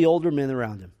all the older men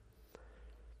around him.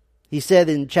 He said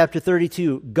in chapter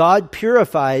 32, God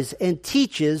purifies and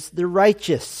teaches the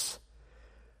righteous.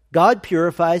 God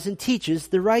purifies and teaches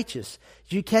the righteous.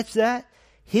 Did you catch that?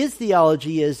 His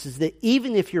theology is that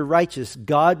even if you're righteous,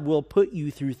 God will put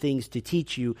you through things to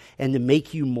teach you and to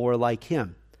make you more like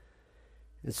Him.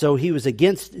 And so he was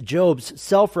against Job's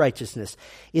self-righteousness.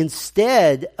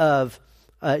 Instead of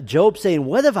Job saying,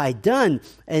 what have I done?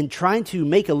 And trying to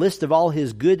make a list of all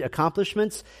his good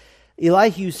accomplishments,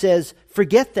 Elihu says,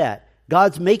 forget that.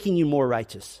 God's making you more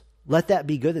righteous. Let that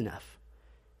be good enough.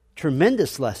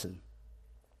 Tremendous lesson.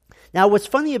 Now, what's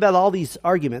funny about all these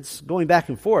arguments going back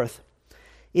and forth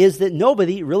is that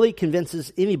nobody really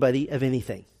convinces anybody of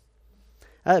anything.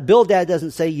 Bildad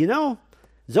doesn't say,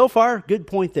 Zophar, good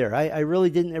point there. I really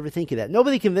didn't ever think of that.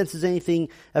 Nobody convinces anything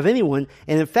of anyone.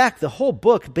 And in fact, the whole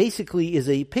book basically is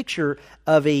a picture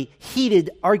of a heated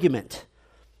argument.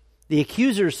 The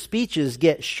accuser's speeches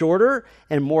get shorter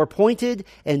and more pointed,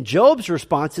 and Job's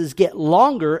responses get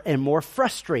longer and more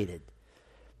frustrated.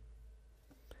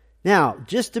 Now,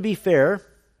 just to be fair,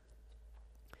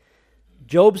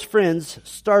 Job's friends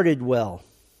started well.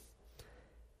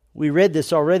 We read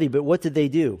this already, but what did they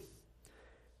do?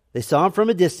 They saw him from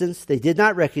a distance. They did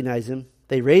not recognize him.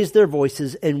 They raised their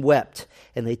voices and wept,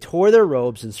 and they tore their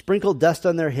robes and sprinkled dust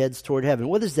on their heads toward heaven.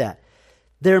 What is that?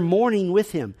 They're mourning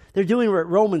with him. They're doing what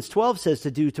Romans 12 says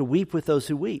to do, to weep with those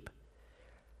who weep.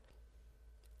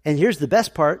 And here's the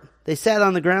best part. They sat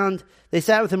on the ground. They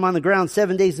sat with him on the ground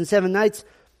 7 days and 7 nights,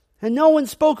 and no one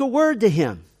spoke a word to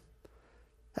him.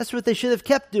 That's what they should have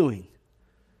kept doing.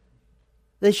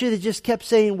 They should have just kept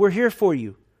saying, we're here for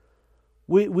you.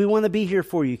 We want to be here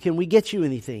for you. Can we get you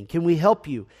anything? Can we help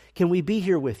you? Can we be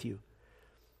here with you?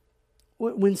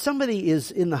 When somebody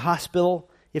is in the hospital,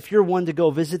 if you're one to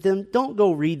go visit them, don't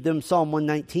go read them Psalm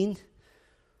 119.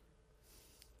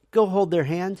 Go hold their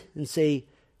hand and say,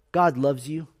 God loves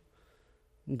you.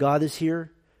 God is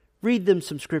here. Read them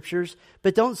some scriptures,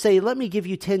 but don't say, let me give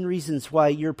you 10 reasons why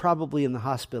you're probably in the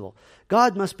hospital.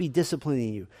 God must be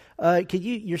disciplining you.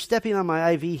 You're stepping on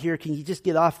my IV here. Can you just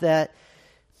get off that?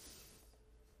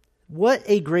 What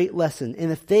a great lesson.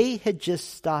 And if they had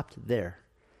just stopped there,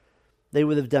 they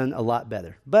would have done a lot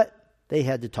better. But they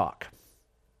had to talk.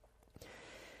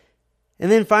 And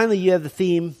then finally, you have the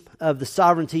theme of the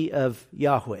sovereignty of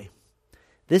Yahweh.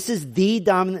 This is the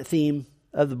dominant theme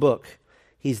of the book.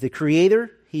 He's the creator.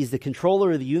 He's the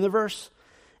controller of the universe.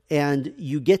 And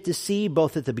you get to see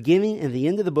both at the beginning and the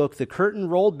end of the book, the curtain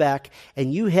rolled back,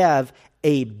 and you have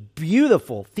a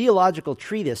beautiful theological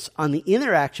treatise on the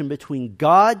interaction between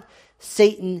God,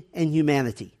 Satan, and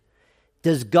humanity.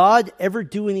 Does God ever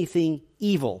do anything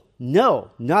evil? No,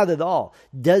 not at all.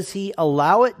 Does he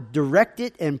allow it, direct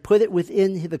it, and put it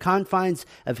within the confines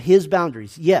of his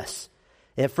boundaries? Yes.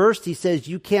 At first he says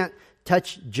you can't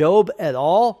touch Job at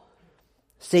all.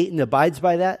 Satan abides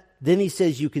by that. Then he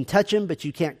says you can touch him, but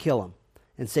you can't kill him.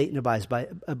 And Satan abides by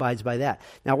that.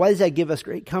 Now, why does that give us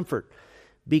great comfort?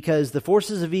 Because the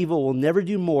forces of evil will never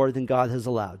do more than God has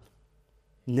allowed.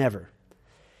 Never.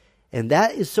 And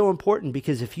that is so important,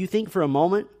 because if you think for a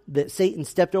moment that Satan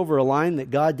stepped over a line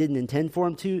that God didn't intend for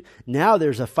him to, now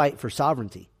there's a fight for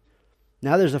sovereignty.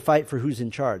 Now there's a fight for who's in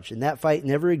charge. And that fight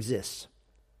never exists.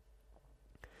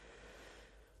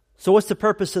 So what's the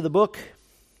purpose of the book?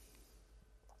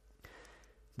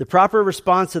 The proper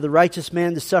response of the righteous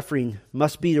man to suffering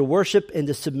must be to worship and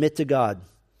to submit to God.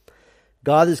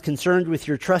 God is concerned with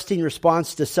your trusting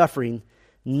response to suffering,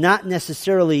 not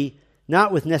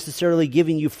with necessarily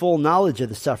giving you full knowledge of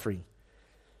the suffering.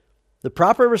 The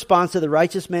proper response of the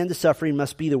righteous man to suffering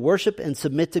must be to worship and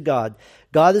submit to God.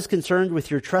 God is concerned with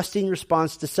your trusting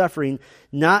response to suffering,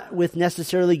 not with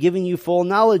necessarily giving you full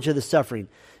knowledge of the suffering.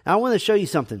 Now, I want to show you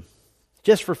something,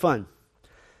 just for fun.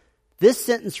 This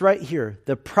sentence right here,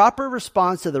 the proper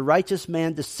response of the righteous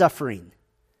man to suffering.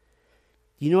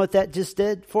 You know what that just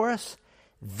did for us?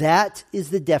 That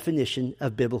is the definition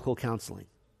of biblical counseling.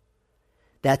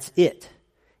 That's it.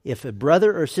 If a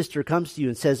brother or sister comes to you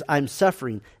and says, I'm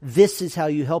suffering, this is how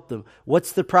you help them.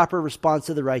 What's the proper response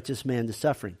of the righteous man to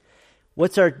suffering?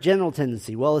 What's our general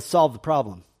tendency? Well, let's solve the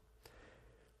problem.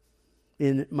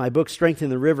 In my book, Strength in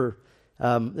the River,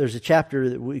 there's a chapter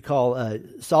that we call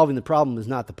Solving the Problem is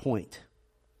Not the Point.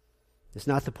 It's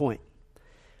not the point.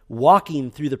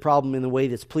 Walking through the problem in the way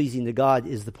that's pleasing to God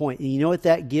is the point. And you know what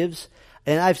that gives?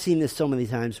 And I've seen this so many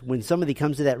times. When somebody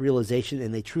comes to that realization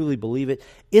and they truly believe it,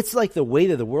 it's like the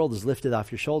weight of the world is lifted off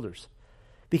your shoulders.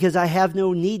 Because I have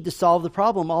no need to solve the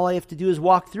problem. All I have to do is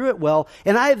walk through it well.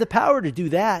 And I have the power to do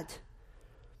that.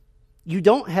 You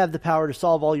don't have the power to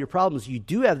solve all your problems. You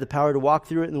do have the power to walk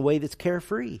through it in a way that's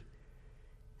carefree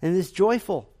and is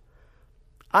joyful.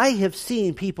 I have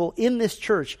seen people in this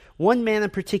church, one man in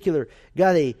particular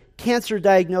got a cancer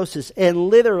diagnosis and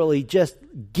literally just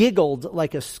giggled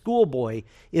like a schoolboy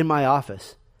in my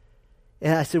office.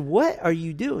 And I said, "What are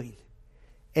you doing?"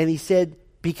 And he said,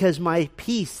 "Because my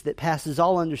peace that passes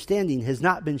all understanding has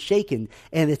not been shaken,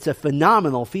 and it's a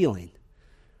phenomenal feeling."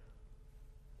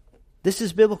 This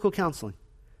is biblical counseling.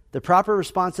 The proper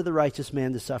response of the righteous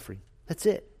man to suffering. That's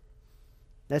it.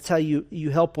 That's how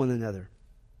you help one another.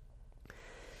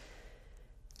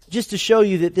 Just to show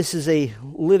you that this is a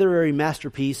literary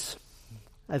masterpiece,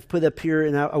 I've put up here,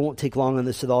 and I won't take long on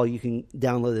this at all. You can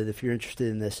download it if you're interested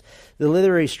in this. The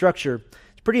literary structure,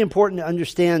 it's pretty important to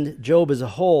understand Job as a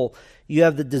whole. You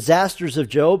have the disasters of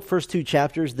Job, first 2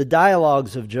 chapters, the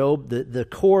dialogues of Job, the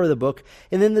core of the book,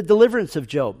 and then the deliverance of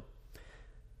Job.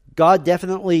 God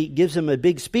definitely gives him a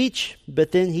big speech,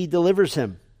 but then he delivers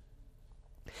him.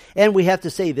 And we have to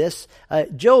say this,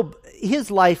 Job, his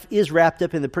life is wrapped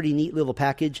up in a pretty neat little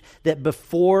package that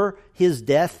before his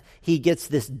death, he gets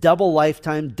this double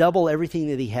lifetime, double everything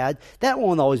that he had. That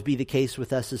won't always be the case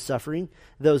with us as suffering,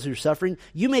 those who are suffering.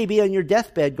 You may be on your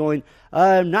deathbed going,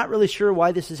 "I'm not really sure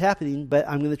why this is happening, but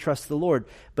I'm going to trust the Lord."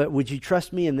 But would you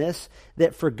trust me in this?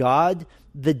 That for God,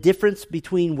 the difference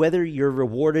between whether you're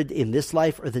rewarded in this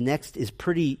life or the next is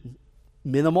pretty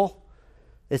minimal.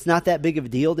 It's not that big of a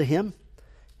deal to him.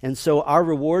 And so our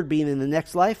reward being in the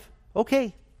next life,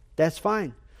 okay, that's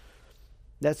fine.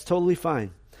 That's totally fine.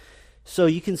 So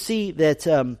you can see that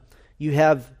you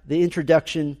have the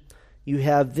introduction, you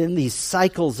have then these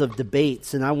cycles of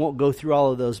debates, and I won't go through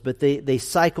all of those, but they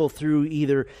cycle through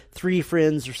either 3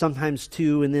 friends or sometimes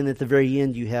 2, and then at the very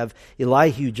end you have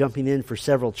Elihu jumping in for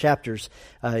several chapters.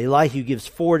 Elihu gives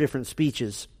 4 different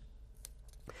speeches.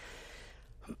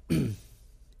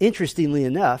 Interestingly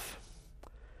enough,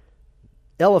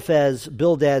 Eliphaz,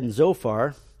 Bildad, and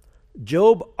Zophar,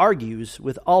 Job argues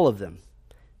with all of them.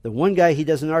 The one guy he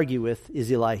doesn't argue with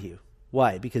is Elihu.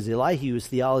 Why? Because Elihu's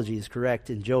theology is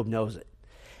correct and Job knows it.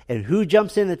 And who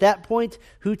jumps in at that point?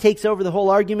 Who takes over the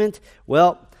whole argument?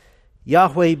 Well,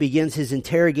 Yahweh begins his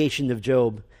interrogation of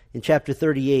Job in chapter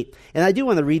 38. And I do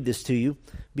want to read this to you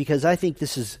because I think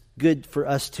this is good for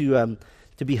us to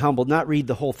be humbled. Not read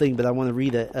the whole thing, but I want to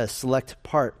read a select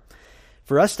part.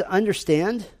 For us to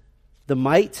understand the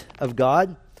might of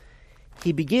God,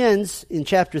 he begins in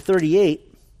chapter 38.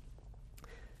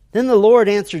 Then the Lord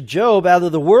answered Job out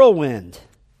of the whirlwind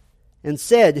and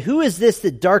said, "Who is this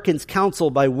that darkens counsel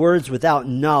by words without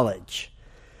knowledge?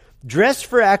 Dress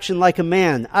for action like a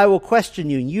man. I will question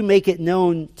you, and you make it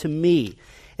known to me."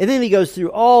 And then he goes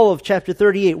through all of chapter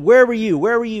 38. Where were you?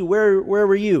 Where were you? Where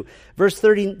were you? Verse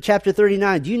 30, chapter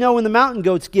 39. Do you know when the mountain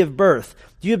goats give birth?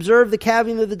 Do you observe the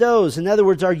calving of the does? In other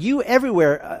words, are you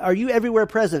everywhere? Are you everywhere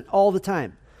present all the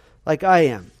time, like I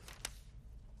am?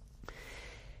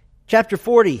 Chapter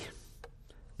 40.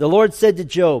 The Lord said to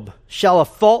Job, "Shall a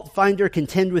fault finder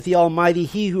contend with the Almighty?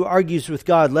 He who argues with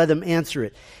God, let him answer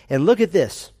it." And look at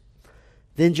this.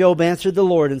 Then Job answered the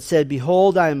Lord and said,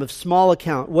 "Behold, I am of small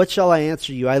account. What shall I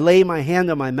answer you? I lay my hand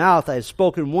on my mouth. I have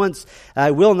spoken once.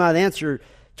 I will not answer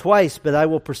twice, but I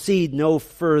will proceed no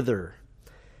further."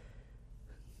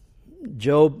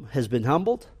 Job has been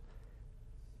humbled,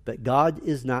 but God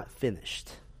is not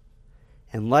finished.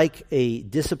 And like a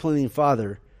disciplining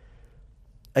father,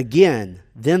 again,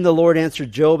 then the Lord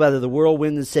answered Job out of the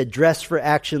whirlwind and said, "Dress for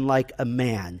action like a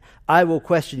man. I will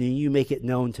question you, and you make it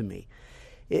known to me."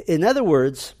 In other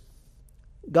words,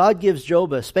 God gives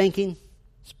Job a spanking.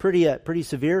 It's pretty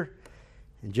severe.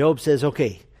 And Job says,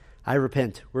 "Okay, I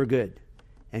repent. We're good."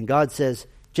 And God says,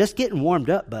 "Just getting warmed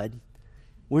up, bud.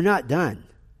 We're not done."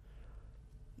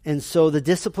 And so the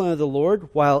discipline of the Lord,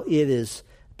 while it is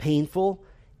painful,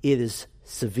 it is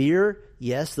severe.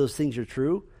 Yes, those things are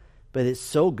true. But it's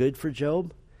so good for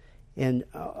Job. And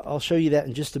I'll show you that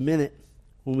in just a minute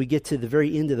when we get to the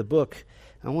very end of the book.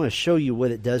 I want to show you what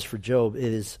it does for Job. It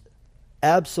is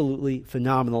absolutely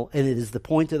phenomenal, and it is the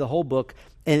point of the whole book,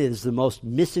 and it is the most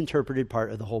misinterpreted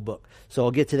part of the whole book. So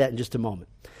I'll get to that in just a moment.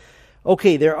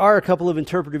 Okay, there are a couple of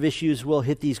interpretive issues. We'll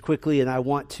hit these quickly, and I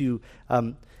want to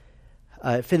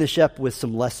finish up with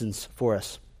some lessons for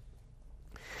us.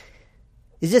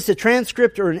 Is this a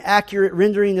transcript or an accurate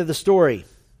rendering of the story?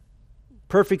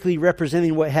 Perfectly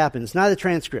representing what happened. It's not a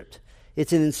transcript.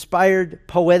 It's an inspired,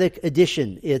 poetic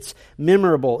edition. It's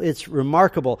memorable. It's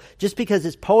remarkable. Just because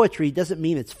it's poetry doesn't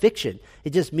mean it's fiction. It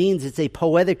just means it's a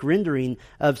poetic rendering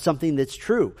of something that's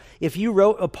true. If you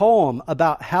wrote a poem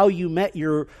about how you met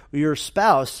your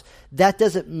spouse, that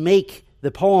doesn't make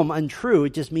the poem untrue.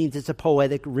 It just means it's a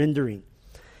poetic rendering.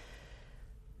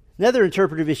 Another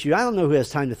interpretive issue, I don't know who has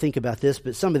time to think about this,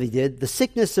 but somebody did. The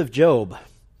sickness of Job.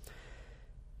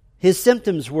 His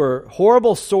symptoms were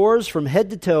horrible sores from head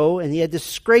to toe, and he had to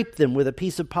scrape them with a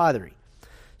piece of pottery.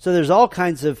 So there's all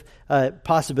kinds of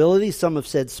possibilities. Some have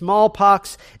said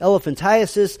smallpox,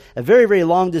 elephantiasis, a very, very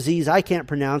long disease I can't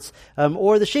pronounce,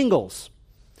 or the shingles.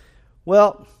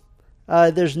 Well,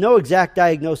 there's no exact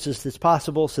diagnosis that's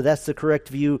possible, so that's the correct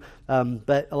view,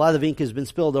 but a lot of ink has been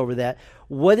spilled over that.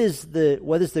 What is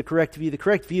the correct view? The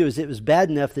correct view is it was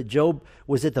bad enough that Job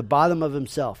was at the bottom of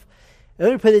himself.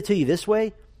 Let me put it to you this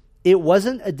way. It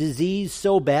wasn't a disease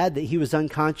so bad that he was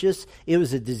unconscious. It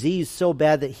was a disease so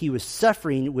bad that he was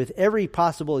suffering with every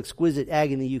possible exquisite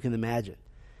agony you can imagine.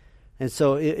 And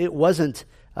so it wasn't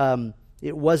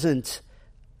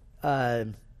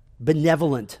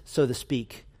benevolent, so to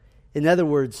speak. In other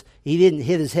words, he didn't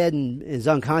hit his head and is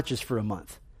unconscious for a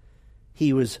month.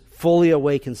 He was fully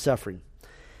awake and suffering.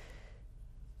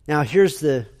 Now here's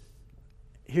the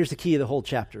key of the whole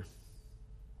chapter.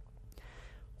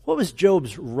 What was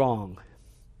Job's wrong?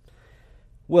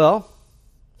 Well,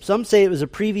 some say it was a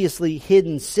previously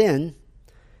hidden sin.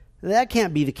 That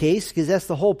can't be the case because that's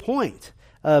the whole point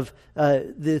of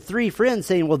the three friends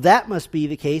saying, well, that must be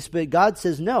the case. But God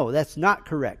says, no, that's not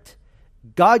correct.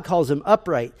 God calls him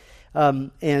upright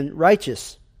and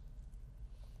righteous.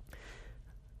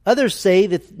 Others say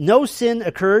that no sin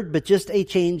occurred, but just a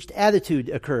changed attitude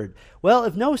occurred. Well,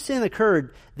 if no sin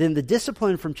occurred, then the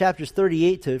discipline from chapters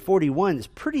 38 to 41 is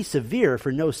pretty severe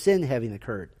for no sin having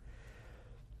occurred.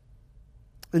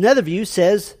 Another view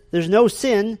says there's no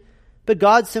sin, but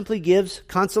God simply gives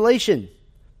consolation.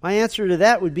 My answer to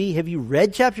that would be, have you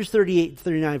read chapters 38,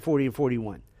 39, 40, and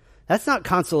 41? That's not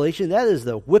consolation. That is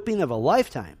the whipping of a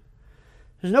lifetime.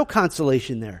 There's no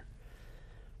consolation there.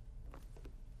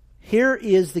 Here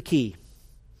is the key.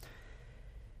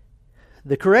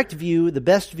 The correct view, the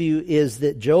best view, is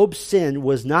that Job's sin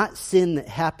was not sin that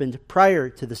happened prior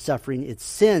to the suffering. It's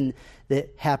sin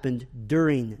that happened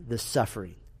during the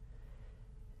suffering.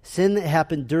 Sin that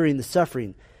happened during the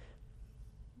suffering.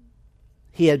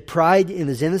 He had pride in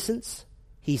his innocence.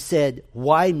 He said,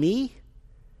 why me?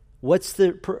 What's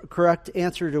the correct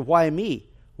answer to why me?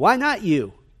 Why not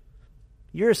you?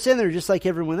 You're a sinner just like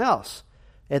everyone else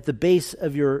at the base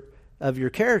of your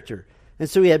character. And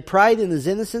so he had pride in his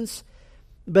innocence,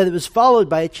 but it was followed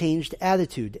by a changed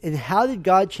attitude. And how did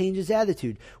God change his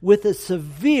attitude? With a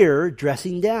severe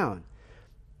dressing down.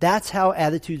 That's how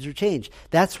attitudes are changed.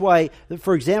 That's why,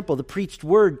 for example, the preached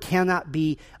word cannot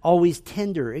be always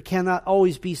tender. It cannot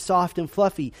always be soft and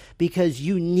fluffy, because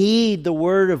you need the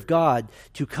word of God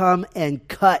to come and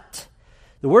cut.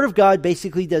 The word of God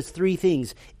basically does three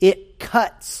things. It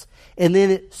cuts, and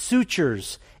then it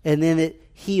sutures, and then it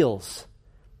heals.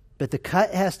 But the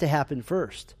cut has to happen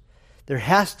first. There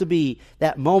has to be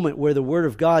that moment where the word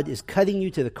of God is cutting you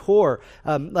to the core.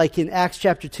 Like in Acts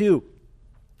chapter 2,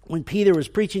 when Peter was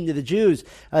preaching to the Jews,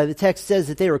 the text says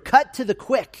that they were cut to the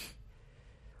quick.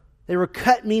 They were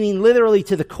cut, meaning literally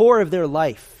to the core of their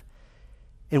life.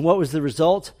 And what was the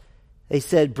result? They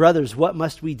said, brothers, what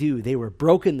must we do? They were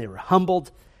broken, they were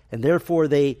humbled, and therefore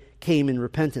they came in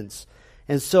repentance.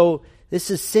 And so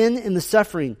this is sin and the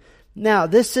suffering. Now,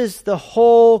 this is the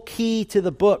whole key to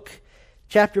the book.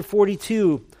 Chapter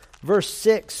 42, verse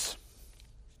 6.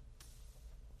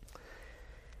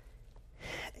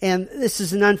 And this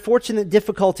is an unfortunate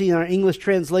difficulty in our English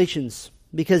translations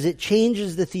because it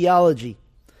changes the theology.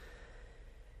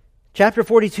 Chapter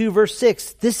 42, verse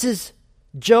 6. This is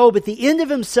Job at the end of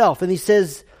himself, and he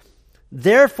says,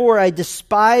 therefore I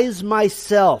despise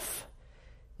myself.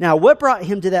 Now, what brought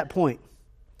him to that point?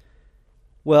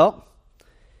 Well,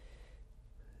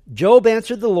 Job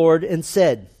answered the Lord and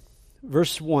said,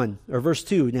 verse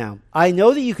 2 now, I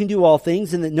know that you can do all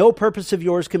things and that no purpose of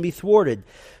yours can be thwarted.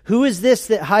 Who is this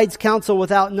that hides counsel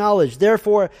without knowledge?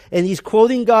 Therefore, and he's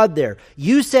quoting God there,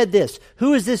 you said this.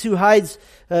 Who is this who hides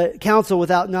counsel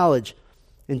without knowledge?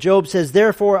 And Job says,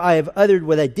 therefore I have uttered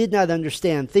what I did not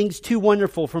understand, things too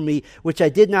wonderful for me, which I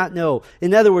did not know.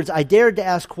 In other words, I dared to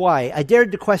ask why. I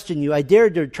dared to question you. I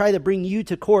dared to try to bring you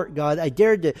to court, God. I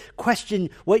dared to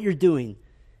question what you're doing.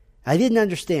 I didn't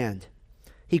understand.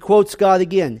 He quotes God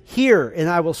again. Hear, and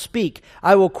I will speak.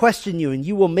 I will question you, and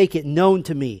you will make it known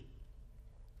to me.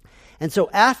 And so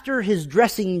after his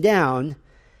dressing down,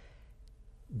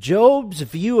 Job's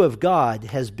view of God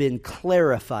has been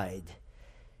clarified.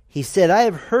 He said, I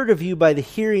have heard of you by the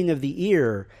hearing of the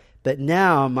ear, but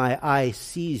now my eye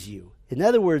sees you. In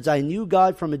other words, I knew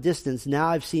God from a distance. Now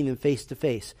I've seen him face to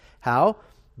face. How?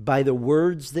 By the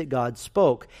words that God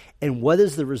spoke. And what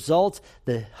is the result?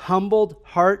 The humbled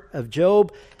heart of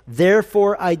Job.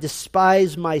 Therefore I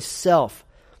despise myself.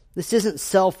 This isn't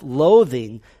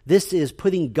self-loathing. This is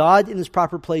putting God in his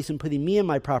proper place and putting me in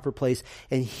my proper place.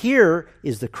 And here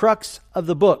is the crux of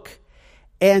the book.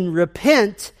 And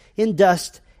repent in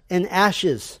dust and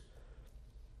ashes.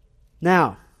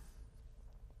 Now,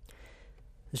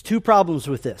 there's two problems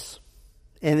with this.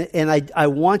 And I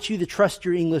want you to trust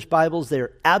your English Bibles.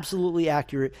 They're absolutely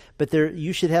accurate, but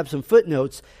you should have some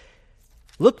footnotes.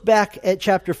 Look back at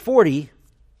chapter 40,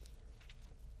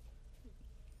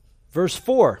 verse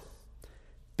 4.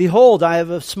 Behold, I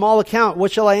have a small account.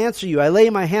 What shall I answer you? I lay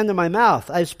my hand on my mouth.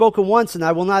 I have spoken once, and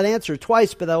I will not answer.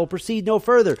 Twice, but I will proceed no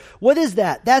further. What is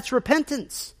that? That's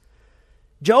repentance.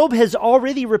 Job has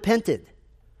already repented.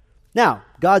 Now,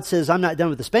 God says, I'm not done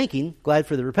with the spanking. Glad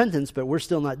for the repentance, but we're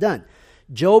still not done.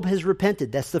 Job has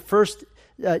repented. That's the first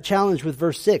challenge with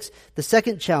verse 6. The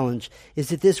second challenge is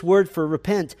that this word for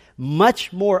repent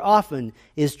much more often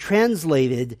is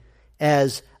translated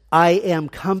as I am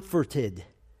comforted.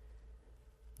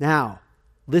 Now,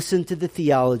 listen to the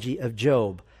theology of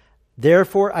Job.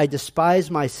 Therefore I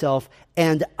despise myself,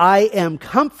 and I am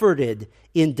comforted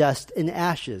in dust and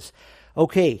ashes.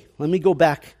 Okay, let me go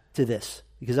back to this,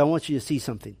 because I want you to see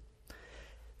something.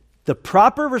 The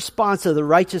proper response of the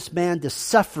righteous man to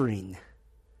suffering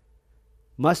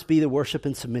must be to worship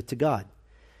and submit to God.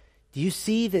 Do you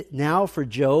see that now for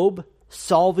Job,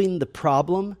 solving the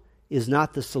problem is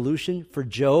not the solution? For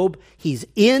Job, he's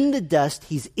in the dust,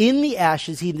 he's in the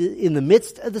ashes, he's in the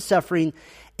midst of the suffering,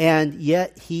 and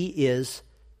yet he is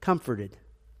comforted.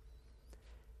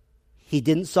 He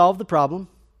didn't solve the problem.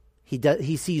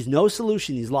 He sees no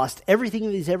solution. He's lost everything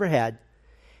that he's ever had.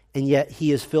 And yet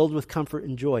he is filled with comfort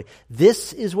and joy.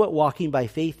 This is what walking by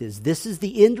faith is. This is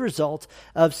the end result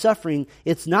of suffering.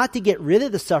 It's not to get rid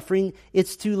of the suffering.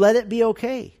 It's to let it be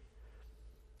okay.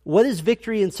 What is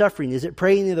victory in suffering? Is it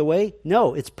praying it away?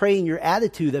 No, it's praying your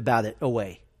attitude about it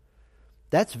away.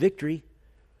 That's victory.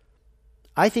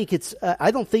 I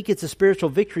don't think it's a spiritual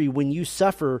victory when you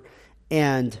suffer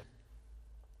and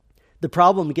the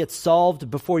problem gets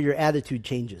solved before your attitude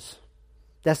changes.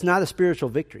 That's not a spiritual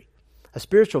victory. A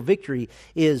spiritual victory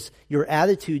is your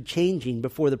attitude changing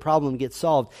before the problem gets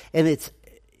solved. And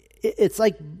it's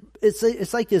like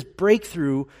this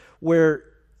breakthrough where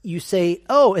you say,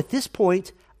 oh, at this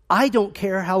point, I don't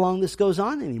care how long this goes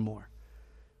on anymore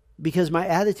because my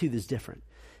attitude is different.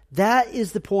 That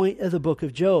is the point of the book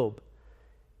of Job.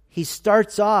 He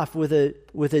starts off with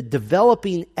a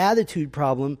developing attitude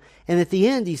problem, and at the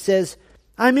end he says,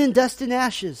 I'm in dust and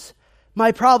ashes.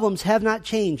 My problems have not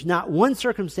changed. Not one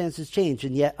circumstance has changed,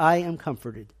 and yet I am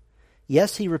comforted.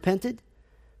 Yes, he repented,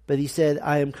 but he said,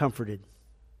 I am comforted.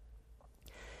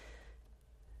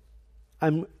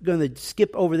 I'm going to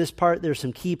skip over this part. There's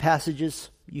some key passages.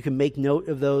 You can make note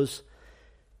of those.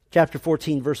 Chapter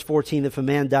 14, verse 14, if a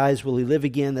man dies, will he live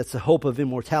again? That's the hope of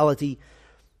immortality.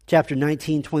 Chapter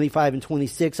 19, 25 and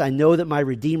 26, I know that my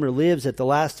Redeemer lives. At the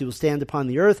last he will stand upon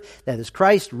the earth. That is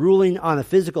Christ ruling on a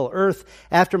physical earth.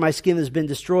 After my skin has been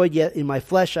destroyed, yet in my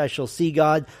flesh I shall see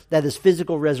God. That is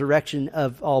physical resurrection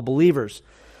of all believers.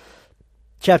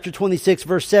 Chapter 26,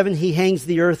 verse 7, he hangs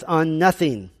the earth on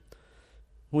nothing.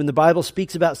 When the Bible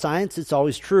speaks about science, it's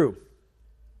always true.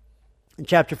 In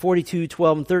chapter 42,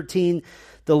 12 and 13,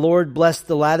 the Lord blessed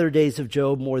the latter days of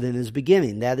Job more than his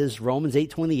beginning. That is Romans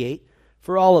 8:28.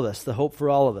 For all of us, the hope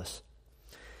for all of us.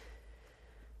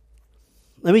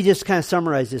 Let me just kind of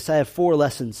summarize this. I have 4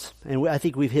 lessons, and I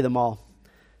think we've hit them all.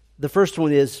 The first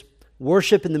one is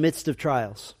worship in the midst of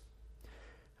trials.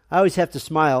 I always have to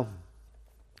smile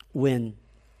when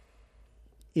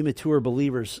immature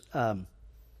believers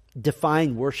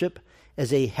define worship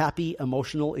as a happy,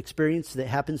 emotional experience that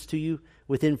happens to you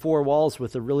within 4 walls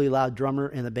with a really loud drummer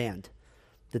and a band.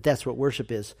 That's what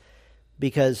worship is.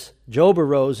 Because Job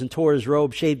arose and tore his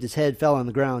robe, shaved his head, fell on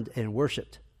the ground, and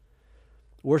worshipped.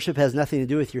 Worship has nothing to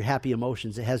do with your happy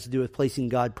emotions. It has to do with placing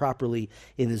God properly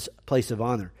in his place of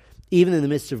honor. Even in the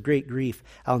midst of great grief,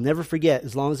 I'll never forget,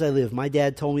 as long as I live, my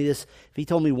dad told me this. If he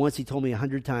told me once, he told me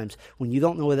 100 times. When you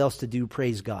don't know what else to do,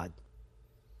 praise God.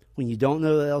 When you don't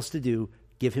know what else to do,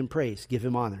 give him praise, give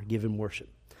him honor, give him worship.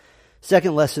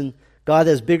 Second lesson, God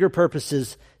has bigger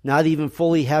purposes, not even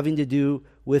fully having to do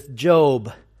with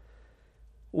Job.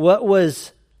 What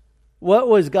was What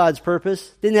was God's purpose?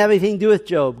 Didn't have anything to do with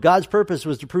Job. God's purpose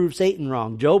was to prove Satan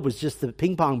wrong. Job was just the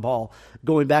ping pong ball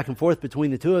going back and forth between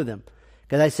the two of them.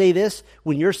 Can I say this?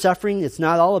 When you're suffering, it's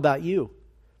not all about you.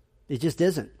 It just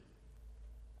isn't.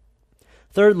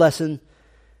 Third lesson,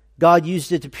 God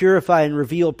used it to purify and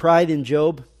reveal pride in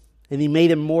Job. And he made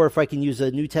him more, if I can use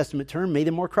a New Testament term, made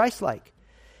him more Christ-like.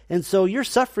 And so your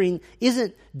suffering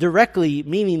isn't directly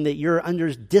meaning that you're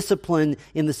under discipline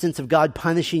in the sense of God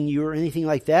punishing you or anything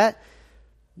like that.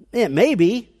 It may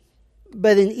be,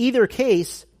 but in either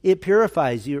case, it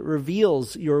purifies you. It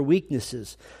reveals your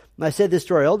weaknesses. And I said this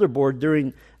to our elder board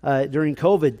during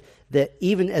COVID, that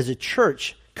even as a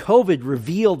church, COVID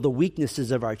revealed the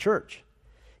weaknesses of our church.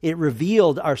 It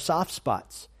revealed our soft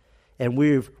spots, and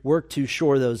we've worked to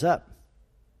shore those up.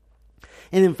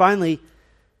 And then finally,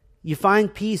 you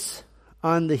find peace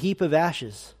on the heap of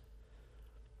ashes.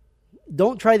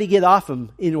 Don't try to get off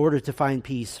them in order to find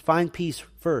peace. Find peace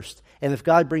first. And if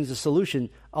God brings a solution,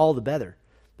 all the better.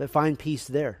 But find peace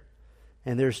there.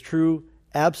 And there's true,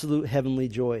 absolute heavenly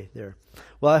joy there.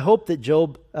 Well, I hope that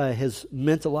Job has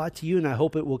meant a lot to you, and I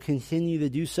hope it will continue to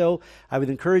do so. I would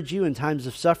encourage you in times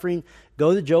of suffering,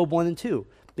 go to Job 1 and 2.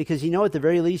 Because at the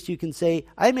very least you can say,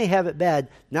 I may have it bad,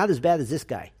 not as bad as this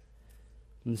guy.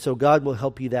 And so God will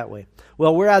help you that way.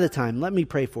 Well, we're out of time. Let me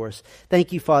pray for us.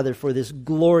 Thank you, Father, for this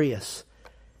glorious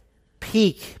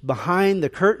peek behind the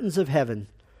curtains of heaven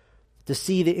to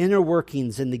see the inner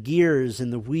workings and the gears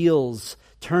and the wheels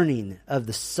turning of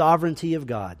the sovereignty of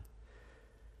God.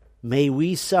 May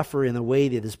we suffer in a way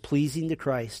that is pleasing to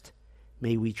Christ.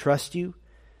 May we trust you.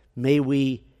 May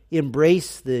we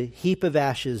embrace the heap of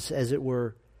ashes, as it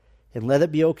were, and let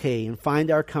it be okay and find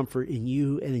our comfort in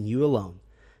you and in you alone.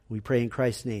 We pray in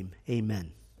Christ's name.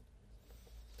 Amen.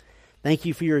 Thank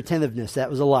you for your attentiveness. That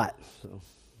was a lot. So.